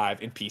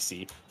 PS5, and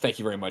PC. Thank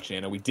you very much,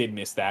 Nano. We did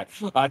miss that.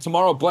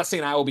 Tomorrow, Blessing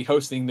and I will be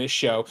hosting this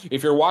show.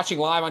 If you're watching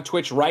live on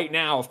Twitch right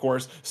now, of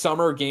course,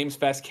 Summer Games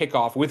Fest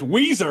kickoff with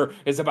Weezer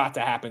is about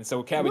to happen.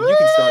 So, Kevin, you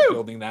can start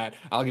building that.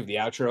 I'll give the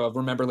outro.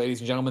 Remember,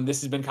 ladies and gentlemen,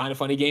 this has been Kind of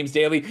Funny Games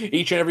Daily,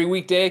 each and every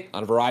weekday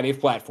on a variety of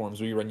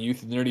platforms. We run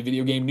youth and nerdy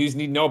video game news you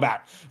need to know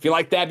about. If you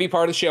like that, be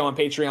part of the show on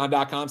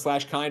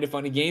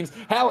patreon.com/kindoffunnygames.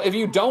 Hell, if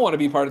you don't want to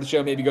be part of the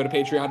show, maybe go to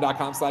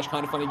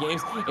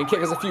patreon.com/kindoffunnygames and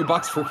kick us a few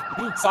bucks for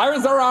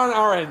sirens are on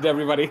our end,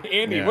 everybody.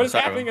 Andy, Yeah, what is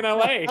sorry. happening in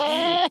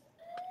LA?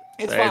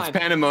 It's fine. It's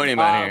pandemonium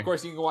out here. Of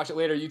course, you can watch it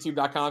later,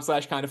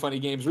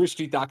 youtube.com/kindoffunnygames,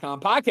 roosterteeth.com,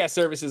 podcast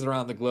services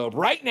around the globe.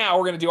 Right now,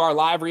 we're going to do our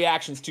live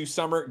reactions to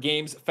Summer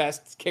Games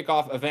Fest's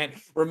kickoff event.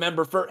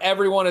 Remember, for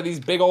every one of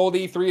these big old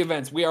E3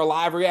 events, we are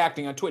live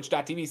reacting on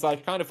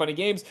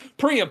twitch.tv/kindoffunnygames,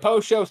 pre and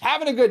post shows,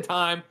 having a good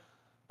time.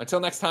 Until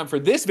next time, for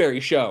this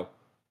very show,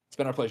 it's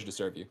been our pleasure to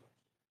serve you.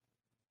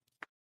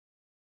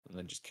 And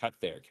then just cut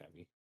there,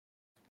 Kevin.